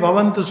 Sarve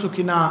bhavantu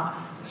sukhina,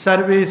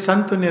 sarve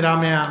santu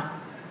niramaya.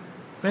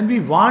 When we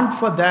want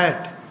for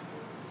that,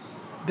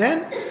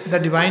 then the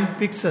divine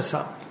picks us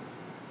up.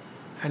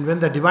 And when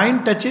the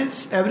divine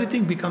touches,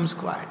 everything becomes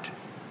quiet.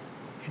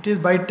 It is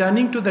by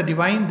turning to the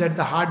divine that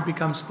the heart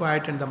becomes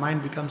quiet and the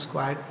mind becomes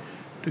quiet.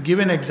 To give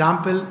an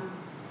example,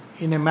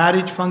 in a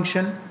marriage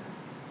function,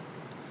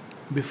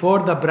 before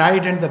the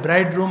bride and the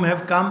bridegroom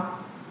have come,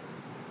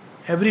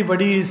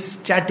 everybody is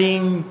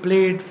chatting,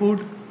 plate,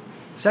 food.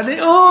 Suddenly,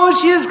 oh,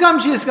 she has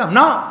come.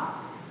 Now,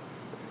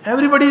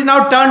 everybody is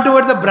now turned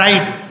toward the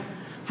bride.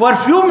 For a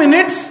few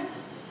minutes,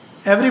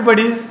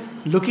 everybody is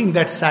looking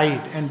that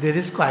side and there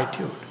is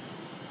quietude.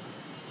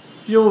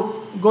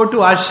 You go to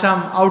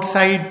ashram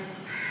outside,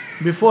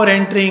 before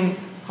entering,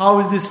 how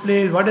is this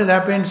place, what has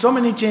happened, so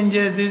many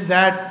changes, this,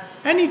 that.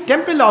 Any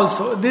temple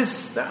also,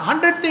 this,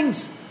 100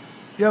 things.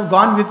 You have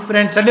gone with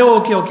friends, suddenly,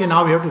 okay,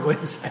 now we have to go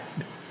inside.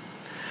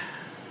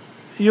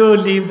 You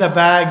leave the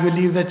bag, you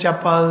leave the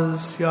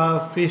chappals, you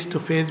are face to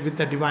face with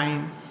the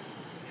divine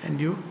and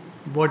you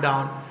bow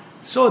down.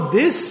 So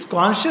this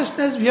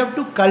consciousness we have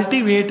to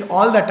cultivate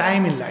all the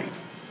time in life.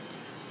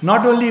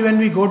 Not only when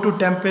we go to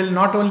temple,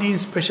 not only in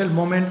special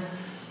moments,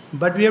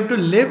 but we have to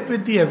live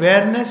with the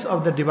awareness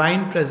of the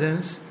divine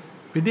presence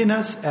within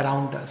us,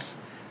 around us.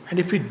 And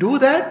if we do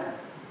that,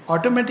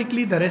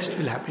 automatically the rest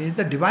will happen. It's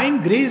the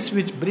divine grace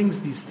which brings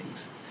these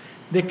things.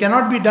 They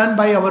cannot be done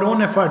by our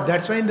own effort.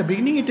 That's why in the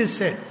beginning it is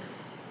said,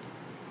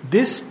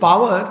 this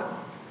power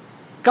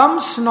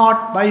comes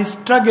not by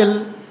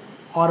struggle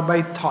or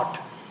by thought.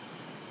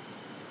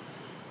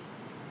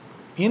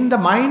 In the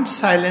mind's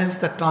silence,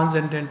 the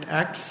transcendent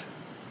acts,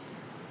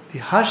 the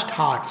hushed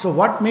heart. So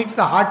what makes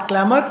the heart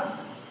clamor?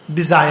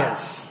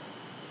 Desires.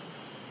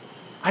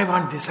 I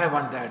want this, I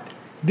want that.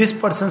 This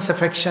person's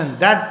affection,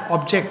 that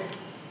object.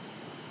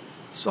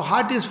 So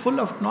heart is full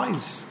of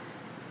noise.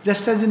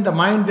 Just as in the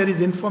mind there is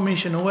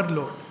information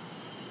overload,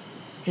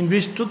 in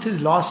which truth is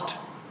lost.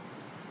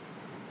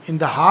 In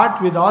the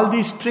heart, with all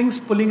these strings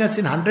pulling us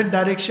in 100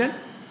 directions,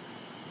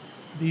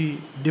 the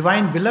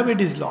divine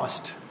beloved is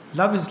lost.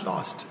 Love is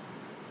lost.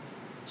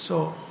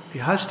 So the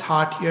hushed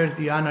heart hears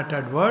the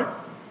unuttered word.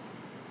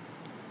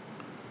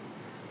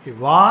 A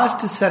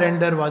vast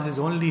surrender was his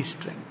only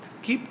strength.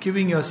 Keep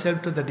giving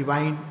yourself to the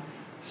divine,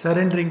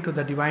 surrendering to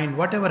the divine.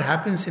 Whatever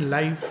happens in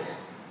life,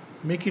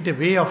 make it a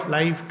way of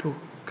life to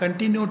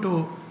continue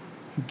to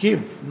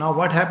give. Now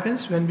what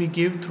happens when we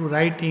give through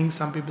writing?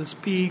 Some people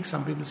speak,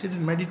 some people sit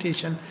in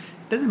meditation.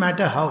 It doesn't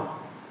matter how.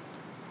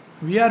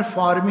 We are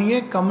forming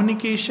a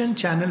communication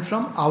channel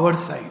from our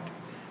side.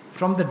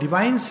 From the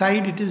divine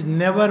side, it is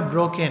never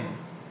broken.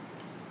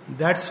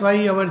 That's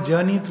why our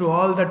journey through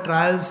all the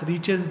trials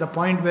reaches the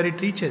point where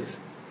it reaches.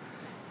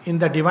 In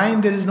the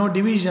divine, there is no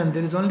division,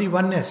 there is only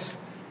oneness.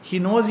 He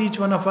knows each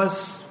one of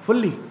us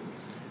fully.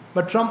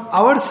 But from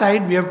our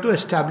side, we have to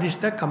establish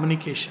the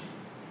communication.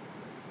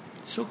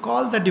 So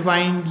call the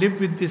divine, live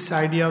with this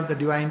idea of the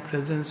divine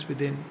presence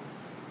within.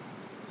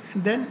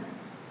 And then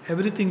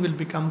everything will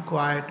become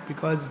quiet,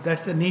 because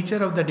that's the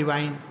nature of the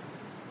divine.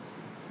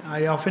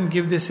 I often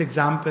give this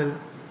example.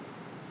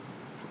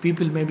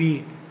 People may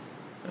be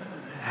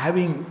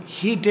having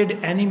heated,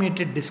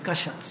 animated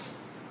discussions.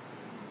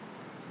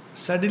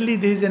 Suddenly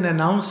there is an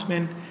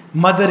announcement,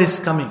 mother is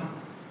coming.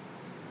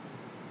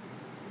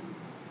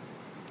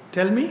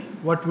 Tell me,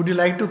 what would you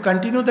like to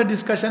continue the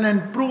discussion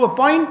and prove a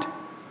point?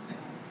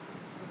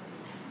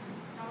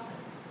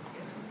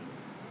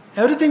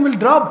 Everything will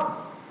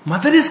drop.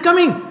 Mother is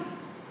coming.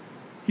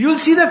 You will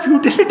see the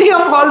futility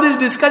of all this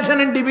discussion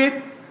and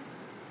debate.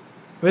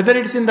 Whether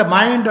it's in the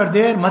mind or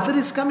there, mother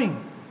is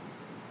coming.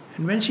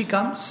 And when she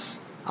comes,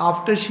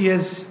 after she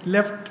has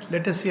left,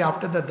 let us say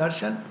after the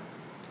darshan,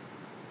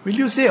 will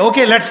you say,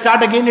 okay, let's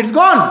start again, it's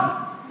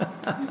gone.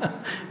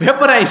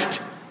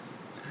 Vaporized.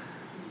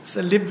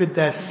 So live with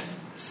that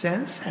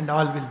sense and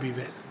all will be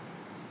well.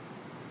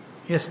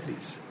 Yes,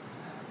 please.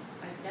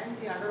 And can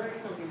the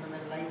adoration of the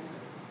mother lies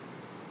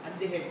at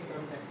the head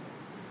from that.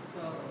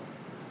 So,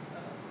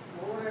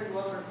 over and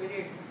over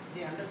period,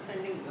 the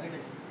understanding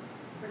guidance.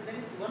 But there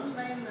is one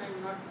line I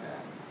am not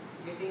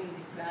getting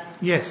the clarity.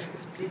 Yes.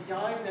 The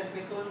joy that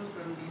becomes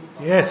from the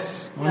impossible.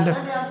 Yes, The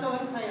wonderful. other day also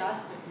once I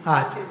asked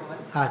Acha,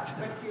 but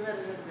acha. you were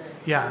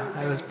Yeah,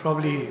 I was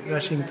probably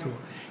rushing through.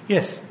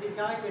 Yes, the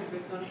joy that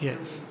becomes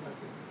Yes. from the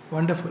impossible.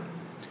 wonderful.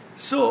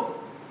 So,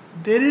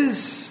 there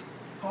is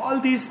all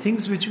these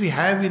things which we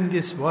have in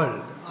this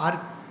world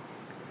are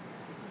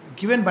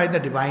given by the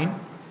divine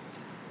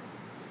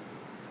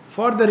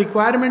for the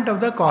requirement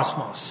of the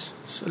cosmos.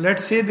 So,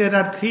 let's say there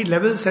are 3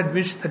 levels at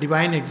which the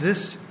divine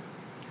exists.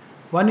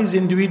 One is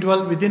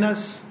individual within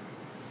us,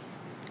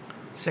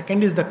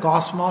 second is the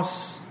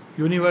cosmos,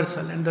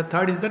 universal, and the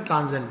third is the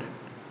transcendent.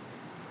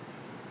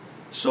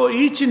 So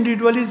each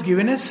individual is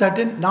given a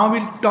certain, now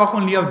we'll talk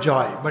only of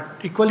joy, but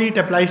equally it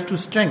applies to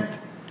strength.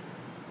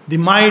 The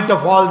might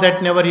of all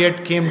that never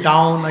yet came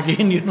down,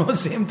 again,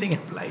 same thing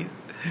applies.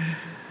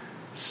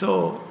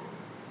 So,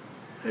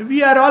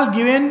 we are all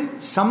given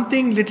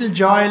something, little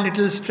joy,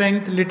 little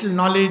strength, little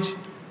knowledge,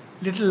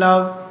 little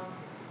love,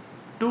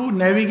 to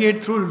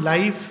navigate through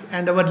life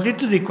and our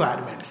little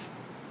requirements.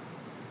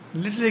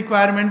 Little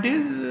requirement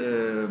is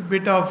a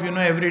bit of,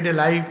 everyday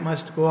life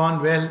must go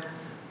on well.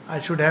 I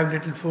should have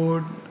little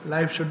food.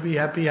 Life should be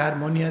happy,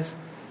 harmonious.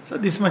 So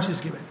this much is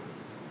given.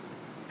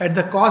 At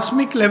the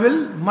cosmic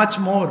level, much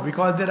more,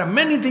 because there are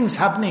many things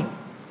happening.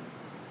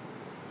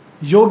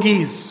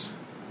 Yogis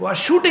who are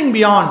shooting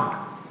beyond.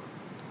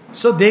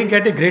 So they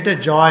get a greater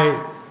joy,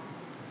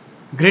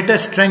 greater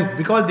strength,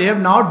 because they have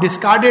now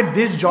discarded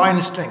this joy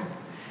and strength.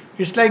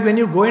 It's like when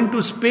you go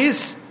into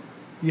space,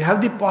 you have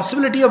the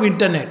possibility of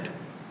internet.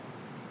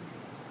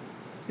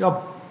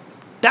 You're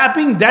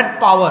tapping that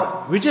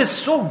power, which is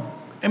so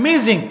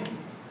amazing.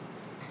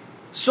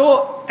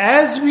 So,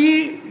 as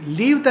we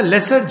leave the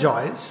lesser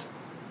joys,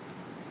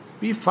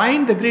 we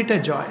find the greater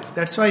joys.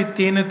 That's why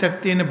Tena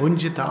Taktena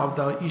Bhunjita of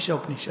the Isha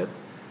Upanishad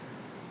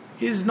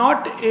is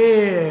not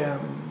a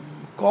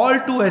call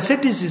to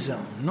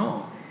asceticism.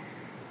 No.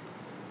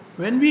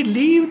 When we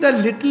leave the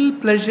little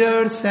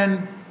pleasures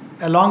and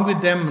along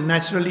with them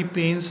naturally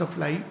pains of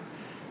life,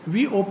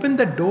 we open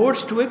the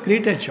doors to a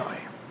greater joy,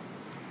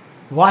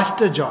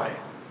 vaster joy,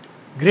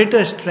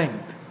 greater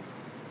strength,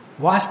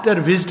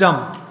 vaster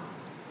wisdom,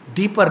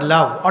 deeper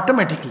love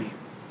automatically.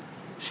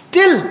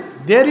 Still,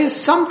 there is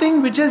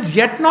something which has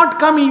yet not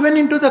come even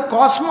into the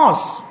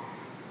cosmos.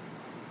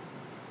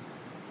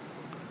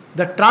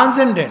 The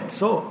transcendent.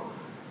 So,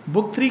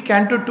 Book 3,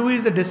 Canto 2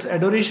 is the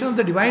adoration of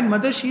the Divine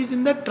Mother. She is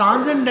in the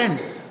transcendent.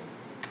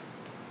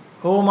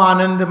 Om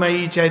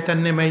Anandamayi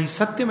Chaitanyamayi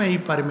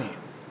Satyamayi Parme.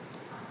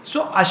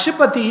 So,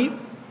 Ashupati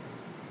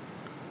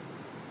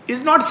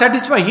is not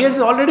satisfied. He is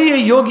already a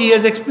yogi. He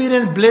has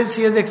experienced bliss.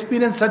 He has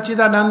experienced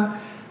Satchidanand.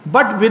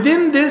 But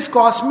within this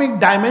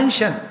cosmic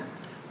dimension,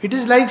 it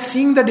is like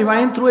seeing the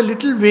divine through a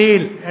little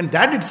veil, and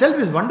that itself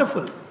is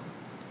wonderful.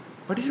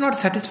 But he is not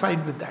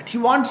satisfied with that. He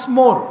wants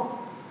more.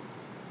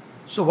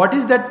 So what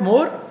is that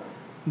more?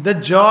 The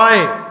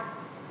joy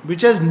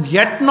which has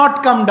yet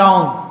not come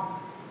down.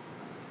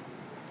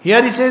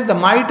 Here he says the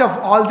might of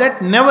all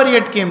that never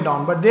yet came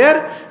down. But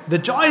there the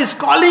joy is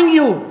calling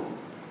you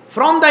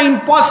from the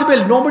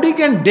impossible. Nobody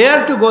can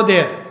dare to go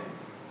there.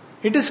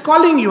 It is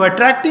calling you,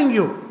 attracting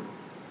you.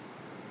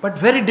 But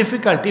very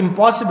difficult,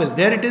 impossible.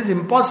 There it is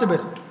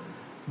impossible.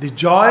 The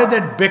joy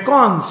that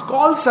beckons,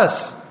 calls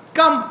us.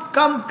 Come,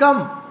 come,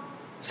 come.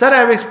 Sir, I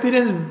have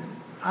experienced,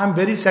 I am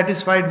very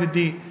satisfied with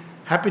the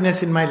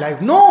happiness in my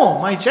life. No,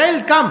 my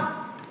child, come.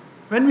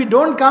 When we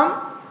don't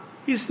come,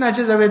 he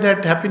snatches away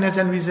that happiness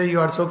and we say, you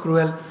are so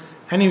cruel.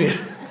 Anyway,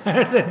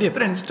 that's a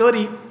different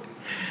story.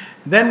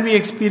 Then we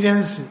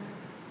experience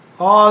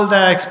all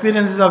the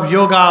experiences of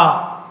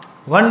yoga,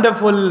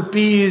 wonderful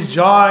peace,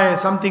 joy,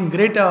 something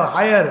greater,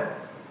 higher.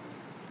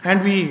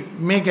 And we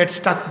may get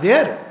stuck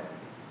there.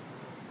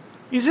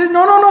 He says,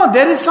 no,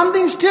 there is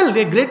something still,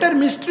 a greater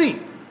mystery.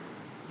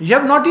 You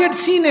have not yet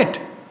seen it.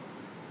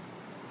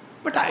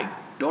 But I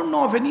don't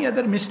know of any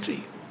other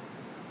mystery.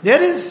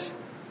 There is.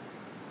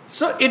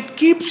 So it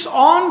keeps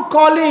on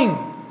calling.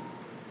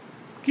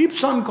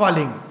 Keeps on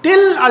calling.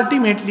 Till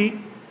ultimately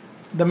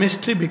the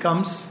mystery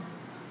becomes,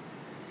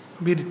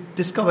 we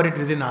discover it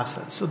within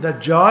ourselves. So the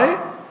joy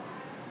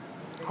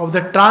of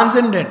the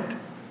transcendent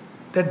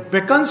that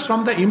beckons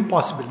from the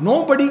impossible.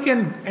 Nobody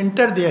can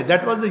enter there.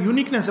 That was the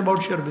uniqueness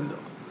about Sri Aurobindo.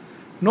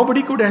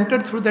 Nobody could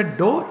enter through that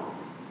door,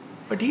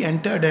 but he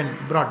entered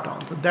and brought down.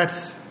 So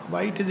that's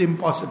why it is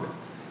impossible.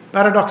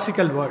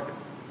 Paradoxical word.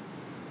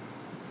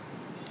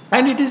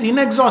 And it is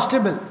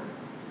inexhaustible.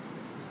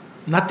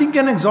 Nothing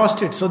can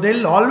exhaust it. So there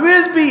will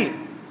always be.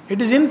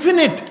 It is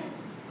infinite.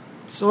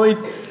 So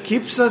it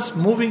keeps us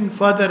moving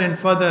further and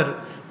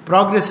further,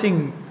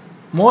 progressing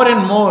more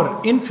and more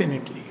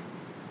infinitely.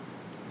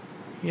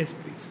 Yes,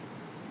 please.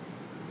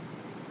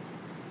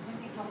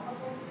 When we talk about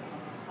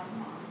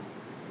karma,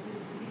 it is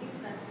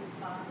believed that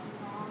it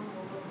passes on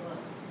over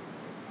births.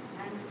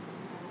 And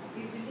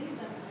we believe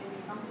that when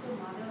we come to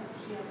Mother,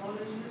 she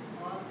abolishes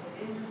or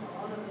erases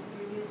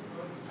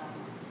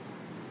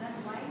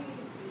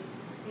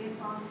place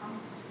on some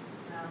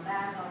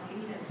bad or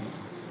ill effects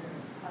in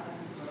the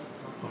current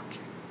world. Okay.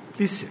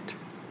 Please sit.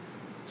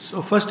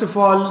 So, first of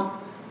all,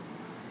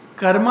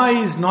 karma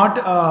is not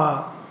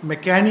a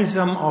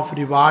mechanism of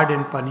reward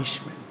and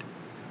punishment.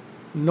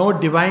 No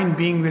divine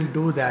being will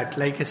do that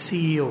like a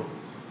CEO.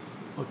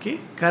 Okay?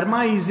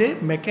 Karma is a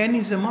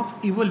mechanism of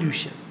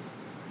evolution.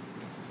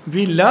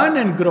 We learn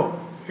and grow.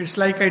 It's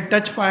like I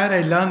touch fire,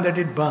 I learn that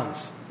it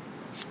burns.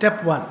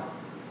 Step one.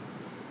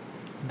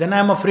 Then I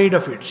am afraid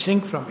of it,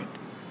 shrink from it.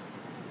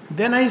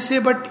 Then I say,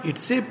 but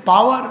it's a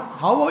power,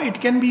 how it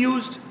can be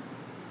used?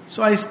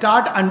 So I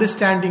start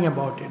understanding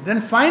about it. Then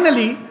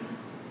finally,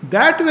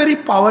 that very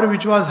power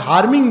which was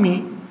harming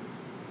me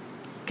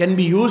can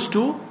be used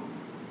to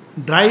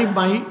drive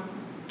my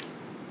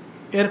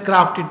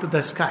aircraft into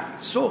the sky.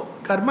 So,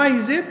 karma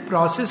is a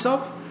process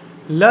of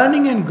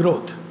learning and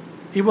growth,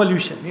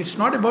 evolution. It's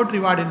not about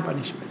reward and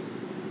punishment.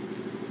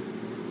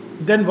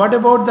 Then what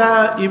about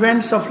the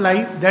events of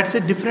life? That's a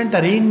different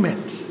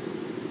arrangements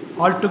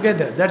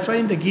altogether. That's why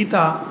in the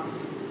Gita,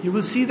 you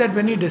will see that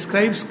when he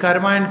describes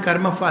karma and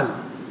karma phal,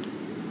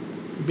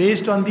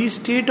 based on the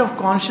state of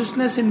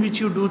consciousness in which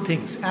you do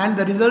things, and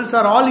the results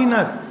are all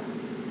inner.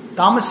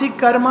 Tamasic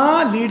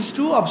karma leads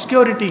to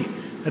obscurity.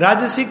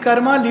 Rajasic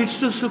karma leads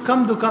to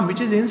sukham dukham,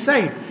 which is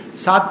inside.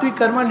 Sattvic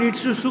karma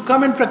leads to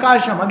sukham and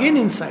prakasham, again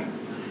inside.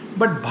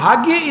 But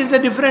bhagya is a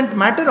different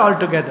matter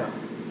altogether.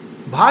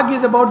 Bhag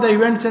is about the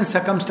events and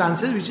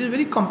circumstances, which is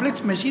very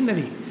complex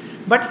machinery.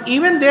 But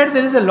even there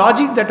is a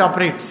logic that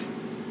operates.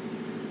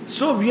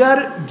 So we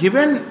are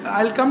given,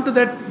 I'll come to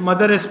that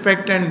mother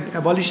aspect and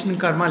abolition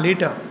karma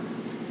later.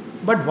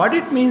 But what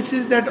it means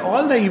is that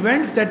all the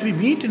events that we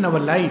meet in our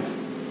life,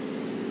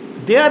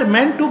 they are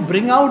meant to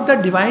bring out the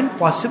divine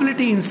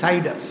possibility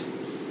inside us.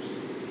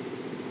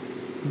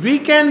 We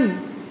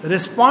can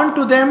respond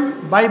to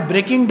them by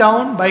breaking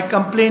down, by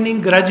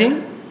complaining,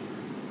 grudging,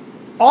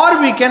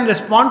 or we can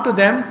respond to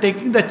them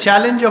taking the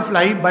challenge of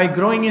life by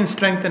growing in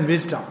strength and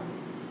wisdom.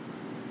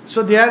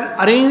 So they are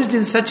arranged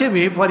in such a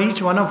way for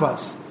each one of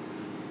us.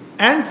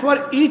 And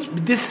for each,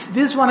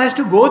 this one has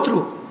to go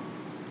through.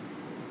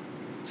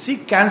 See,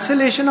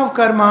 cancellation of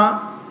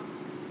karma,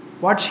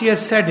 what she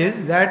has said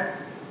is that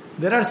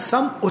there are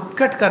some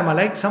utkat karma,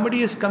 like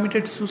somebody has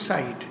committed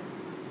suicide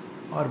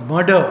or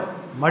murder.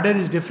 Murder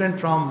is different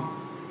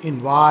from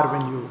in war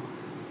when you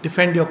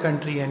defend your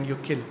country and you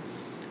kill.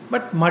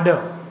 But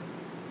murder.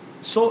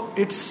 So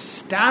its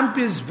stamp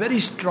is very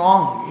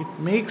strong.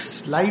 It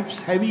makes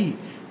lives heavy.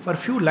 For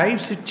few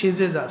lives it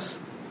chases us.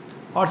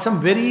 Or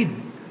some very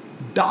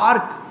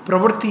dark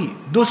pravarti,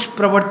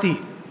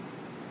 dushpravarti.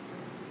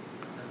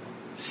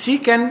 She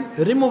can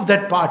remove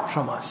that part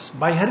from us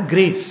by her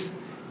grace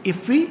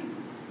if we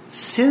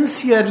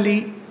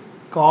sincerely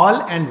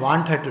call and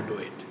want her to do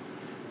it.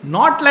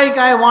 Not like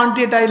I want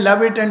it, I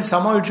love it, and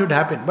somehow it should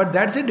happen. But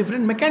that's a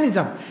different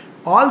mechanism.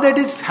 All that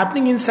is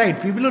happening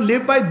inside. People who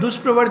live by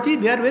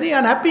dushpravarti, they are very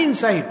unhappy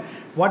inside.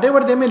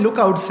 Whatever they may look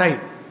outside.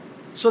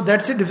 So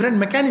that's a different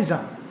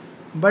mechanism.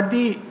 But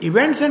the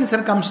events and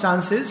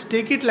circumstances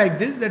take it like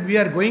this, that we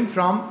are going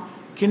from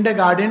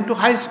kindergarten to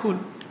high school.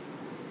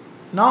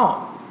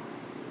 Now,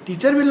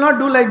 teacher will not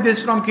do like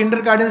this from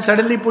kindergarten,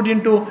 suddenly put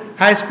into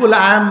high school,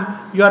 I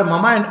am your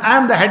mama and I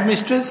am the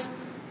headmistress.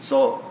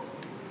 So,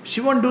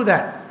 she won't do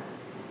that.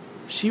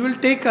 She will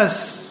take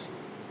us,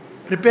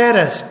 prepare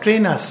us,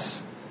 train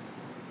us.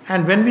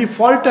 And when we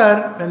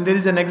falter, when there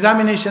is an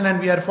examination and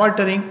we are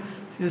faltering,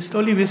 she will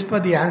slowly whisper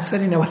the answer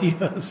in our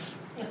ears.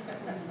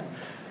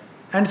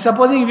 And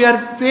supposing we are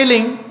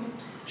failing,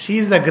 she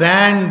is the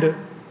grand,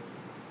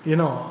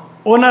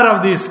 owner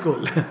of this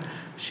school.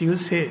 She will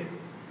say,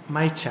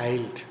 my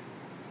child,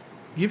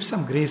 give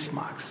some grace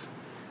marks.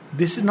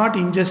 This is not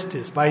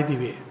injustice, by the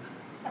way.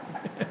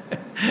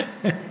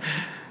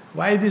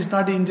 Why this is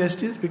not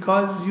injustice?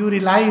 Because you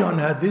rely on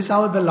her. This is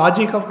how the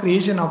logic of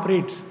creation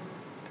operates.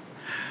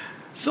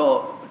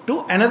 So,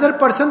 to another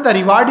person, the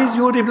reward is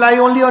you rely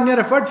only on your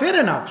effort. Fair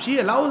enough. She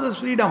allows us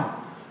freedom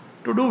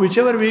to do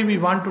whichever way we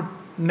want to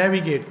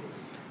navigate.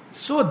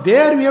 So,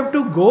 there we have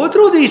to go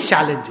through these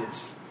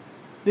challenges.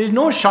 There is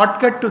no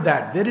shortcut to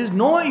that. There is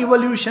no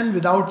evolution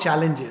without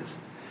challenges.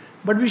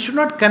 But we should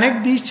not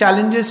connect these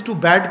challenges to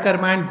bad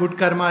karma and good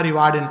karma,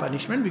 reward and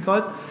punishment,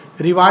 because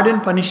reward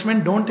and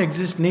punishment don't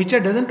exist. Nature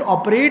doesn't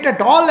operate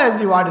at all as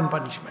reward and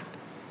punishment.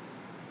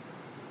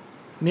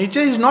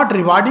 Nature is not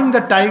rewarding the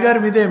tiger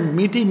with a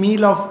meaty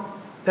meal of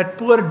that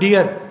poor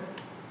deer.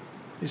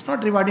 It's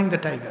not rewarding the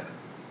tiger.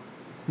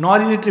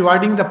 Nor is it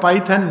rewarding the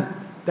python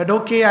that,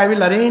 okay, I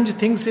will arrange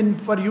things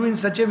for you in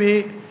such a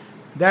way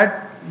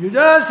that you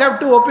just have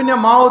to open your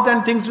mouth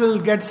and things will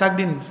get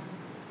sucked in.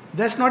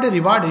 That's not a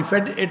reward. If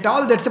at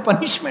all, that's a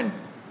punishment.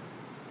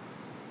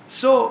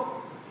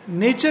 So,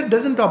 nature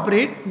doesn't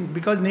operate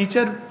because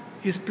nature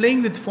is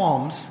playing with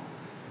forms,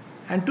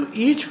 and to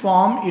each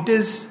form it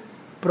is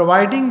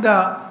providing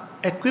the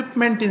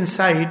equipment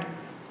inside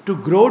to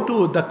grow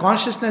to the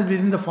consciousness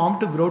within the form,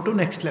 to grow to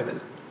next level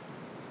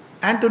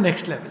and to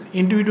next level,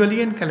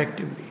 individually and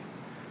collectively.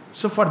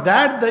 So for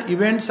that, the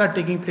events are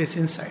taking place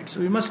inside. So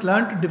we must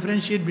learn to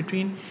differentiate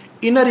between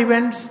inner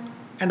events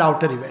and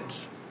outer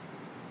events.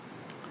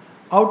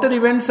 Outer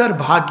events are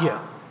bhagya.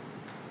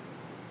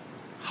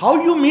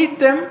 How you meet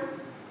them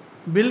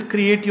will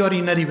create your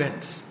inner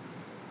events.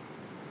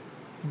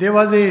 There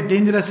was a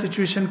dangerous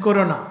situation,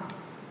 corona.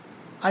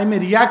 I may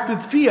react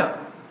with fear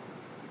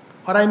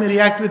or I may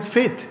react with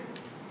faith.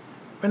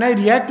 When I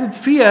react with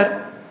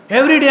fear,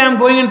 every day I am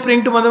going and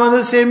praying to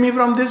Mother, save me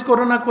from this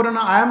corona.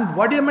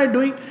 What am I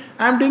doing?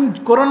 I am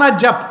doing corona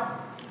jap.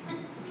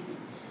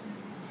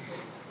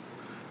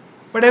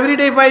 But every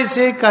day if I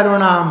say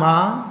Karuna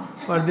Ma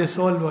for this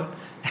whole world.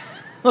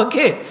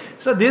 Okay,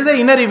 so this is the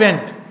inner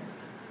event.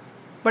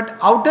 But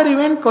outer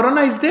event,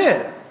 corona is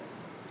there.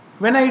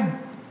 When I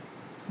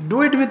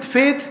do it with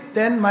faith,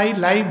 then my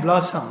life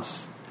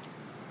blossoms.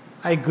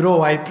 I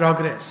grow, I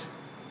progress.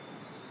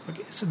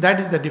 Okay, so that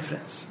is the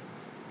difference.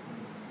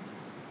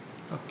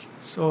 Okay,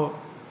 so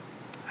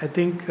I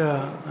think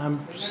Tiger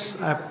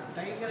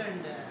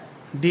and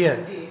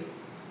deer.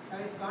 I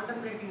was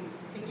contemplating,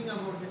 thinking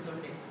about this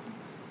one day.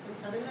 And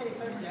suddenly I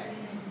felt that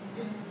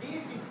this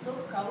deer is so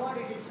covered,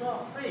 it is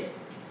so afraid.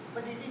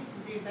 But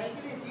the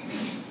tiger is eating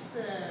its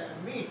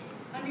meat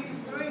and it is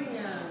growing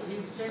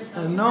in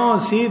strength. No,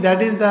 see,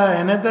 that is the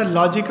another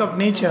logic of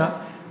nature.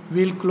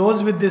 We'll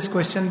close with this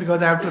question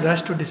because I have to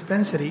rush to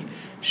dispensary.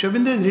 Sri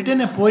Aurobindo has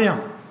written a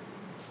poem,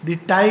 The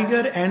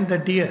Tiger and the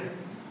Deer.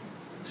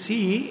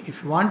 See,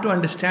 if you want to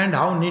understand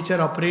how nature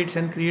operates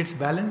and creates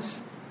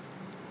balance,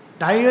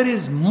 tiger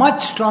is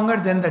much stronger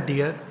than the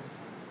deer,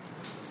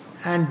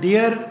 and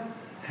deer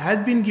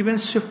has been given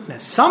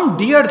swiftness. Some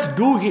deers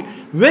do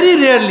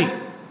very rarely,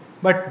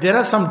 but there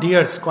are some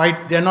deers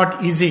they are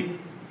not easy,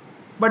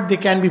 but they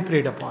can be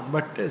preyed upon.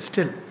 But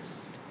still,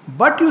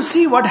 but you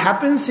see what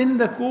happens in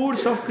the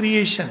course of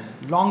creation,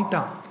 long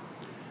term,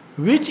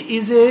 which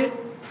is a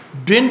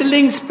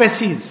dwindling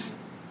species,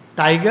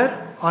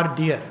 tiger or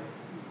deer.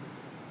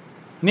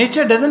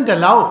 Nature doesn't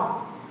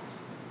allow.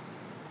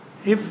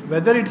 If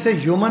whether it's a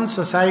human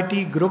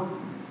society group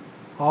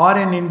or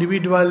an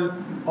individual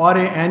or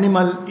an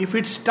animal, if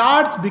it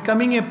starts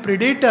becoming a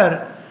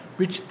predator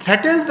which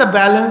threatens the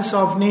balance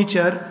of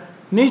nature,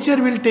 nature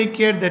will take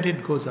care that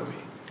it goes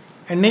away.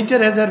 And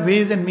nature has her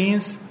ways and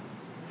means,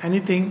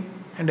 anything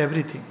and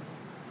everything.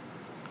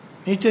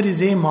 Nature is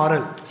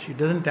amoral. She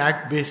doesn't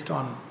act based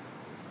on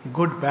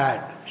good,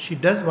 bad. She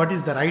does what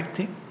is the right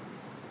thing,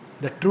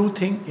 the true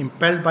thing,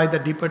 impelled by the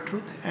deeper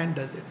truth, and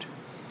does it.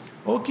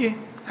 Okay,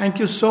 thank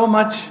you so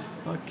much.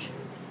 Okay.